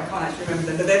today, but I can't actually remember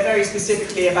them, but they're very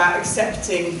specifically about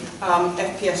accepting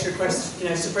FPS requests,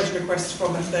 suppression requests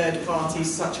from a third party,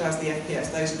 such as the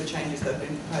FPS. Those are the changes that have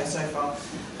been proposed so far.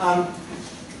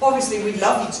 Obviously, we'd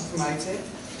love you to promote it,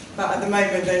 but at the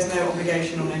moment, there's no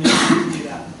obligation on anyone to do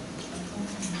that.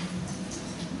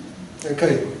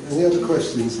 Okay, any other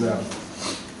questions now?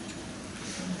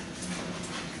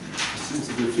 Seems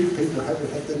to be a few people who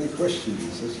haven't had any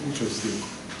questions. That's interesting.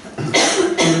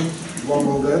 One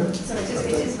more then. So it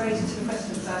is related to the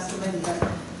questions asked already, but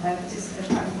it is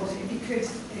quite important. If you could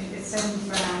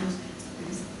send around,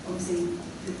 because obviously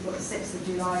we've got the 6th of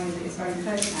July and it's very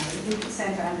close now, but if you could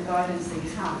send around the guidance that you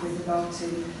have with regard to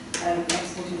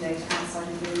exporting data outside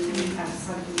of the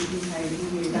UK and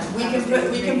EU.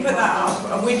 We can put that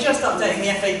up. We're just updating the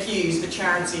FAQs for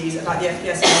charities about the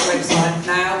FPS on our website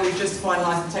now. We've just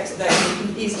finalised the text update. You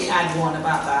can easily add one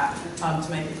about that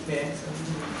to make it clear.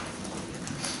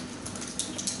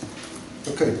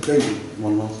 Okay, David.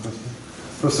 One last question.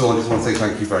 First of all, I just want to say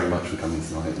thank you very much for coming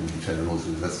tonight and sharing all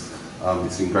with us.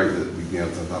 It's been great that we've been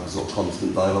able to have a sort of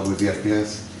constant dialogue with the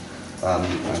FPS and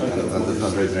the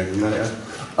fundraising regulator.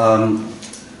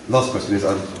 Last question is,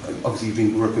 obviously you've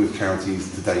been working with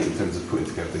charities today in terms of putting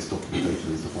together this documentation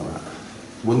and stuff like that.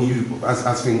 When you, as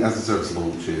the service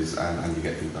launches and you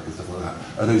get feedback and stuff like that,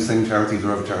 are those same charities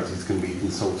or other charities going to be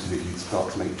consulted if you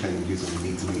start to make changes or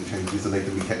you need to make changes? Are they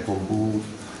going to be kept on board?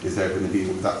 Is there going to be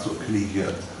that sort of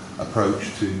collegiate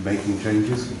approach to making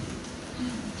changes?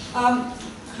 I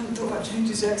haven't thought about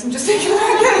changes yet, 'cause I'm just thinking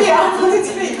about getting it up on its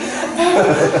feet.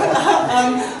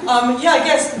 Yeah,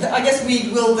 I guess we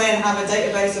will then have a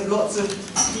database of lots of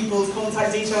people's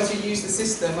contact details who use the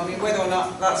system. I mean, whether or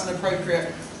not that's an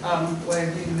appropriate way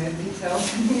of using their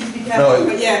details, we need to be careful. No.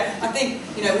 But yeah, I think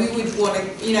we would want to.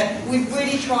 We've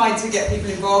really tried to get people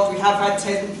involved. We have had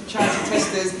 10 charity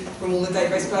testers from all the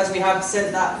database suppliers. We have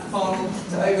sent that file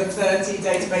to over 30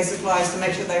 database suppliers to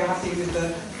make sure they were happy with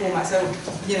the format. So,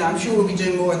 I'm sure we'll be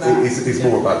doing more of that. It's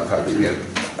more about the fact that,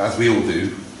 as we all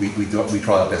do, we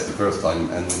try our best the first time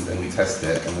and we test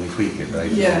it and then we tweak it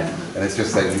later. Yeah. And it's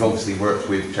just that we've obviously worked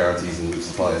with charities and with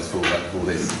suppliers for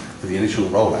the initial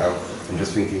rollout. I'm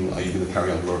just thinking, are you going to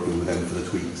carry on working with them for the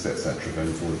tweaks, etc.,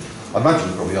 going forward? I imagine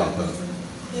you probably are, but...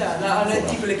 Yeah, no, I know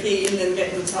people are keen and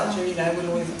get in touch and, we'll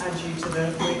always add you to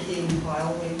the we're keen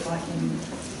pile. We're like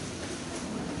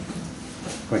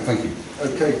Great, thank you.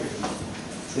 Okay.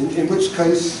 In which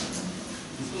case,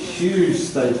 huge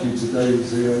thank you to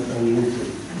Daisy and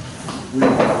Nikki. We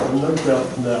have no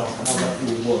doubt now how that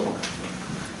will work.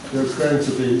 There's going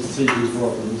to be teething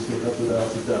problems,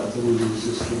 without a doubt, and we will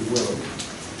system well.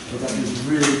 But that has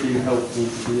really been helpful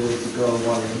to be able to go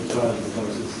away and try the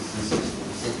processes and systems.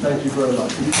 So thank you very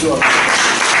much.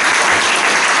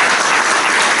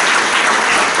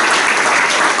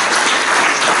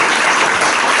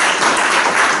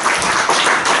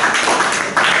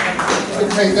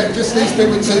 Okay, that just leaves me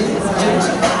with two.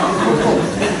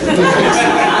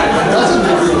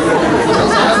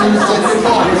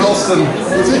 Awesome.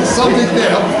 Is it something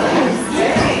now?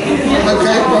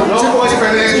 Okay, well,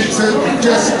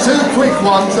 just two quick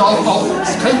ones. I'll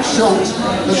take short.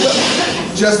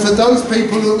 Just for those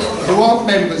people who aren't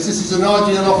members, this is an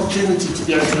ideal opportunity to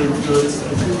be able to influence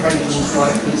occasions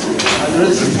like this. And there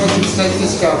is a 20%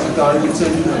 discount today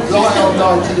between July on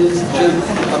 19th of June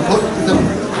and put the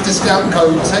discount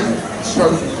code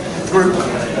group,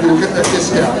 you'll get that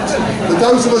discount. For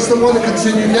those of us that want to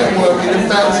continue networking and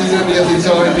bouncing any of these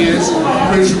ideas,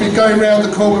 we should be going round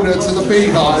the corner to the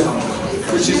Beehive,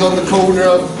 which is on the corner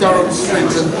of Durham Street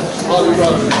and Harley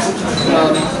Road,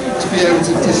 to be able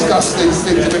to discuss these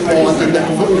things a bit more and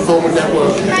form a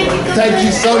network. Thank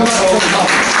you so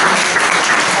much.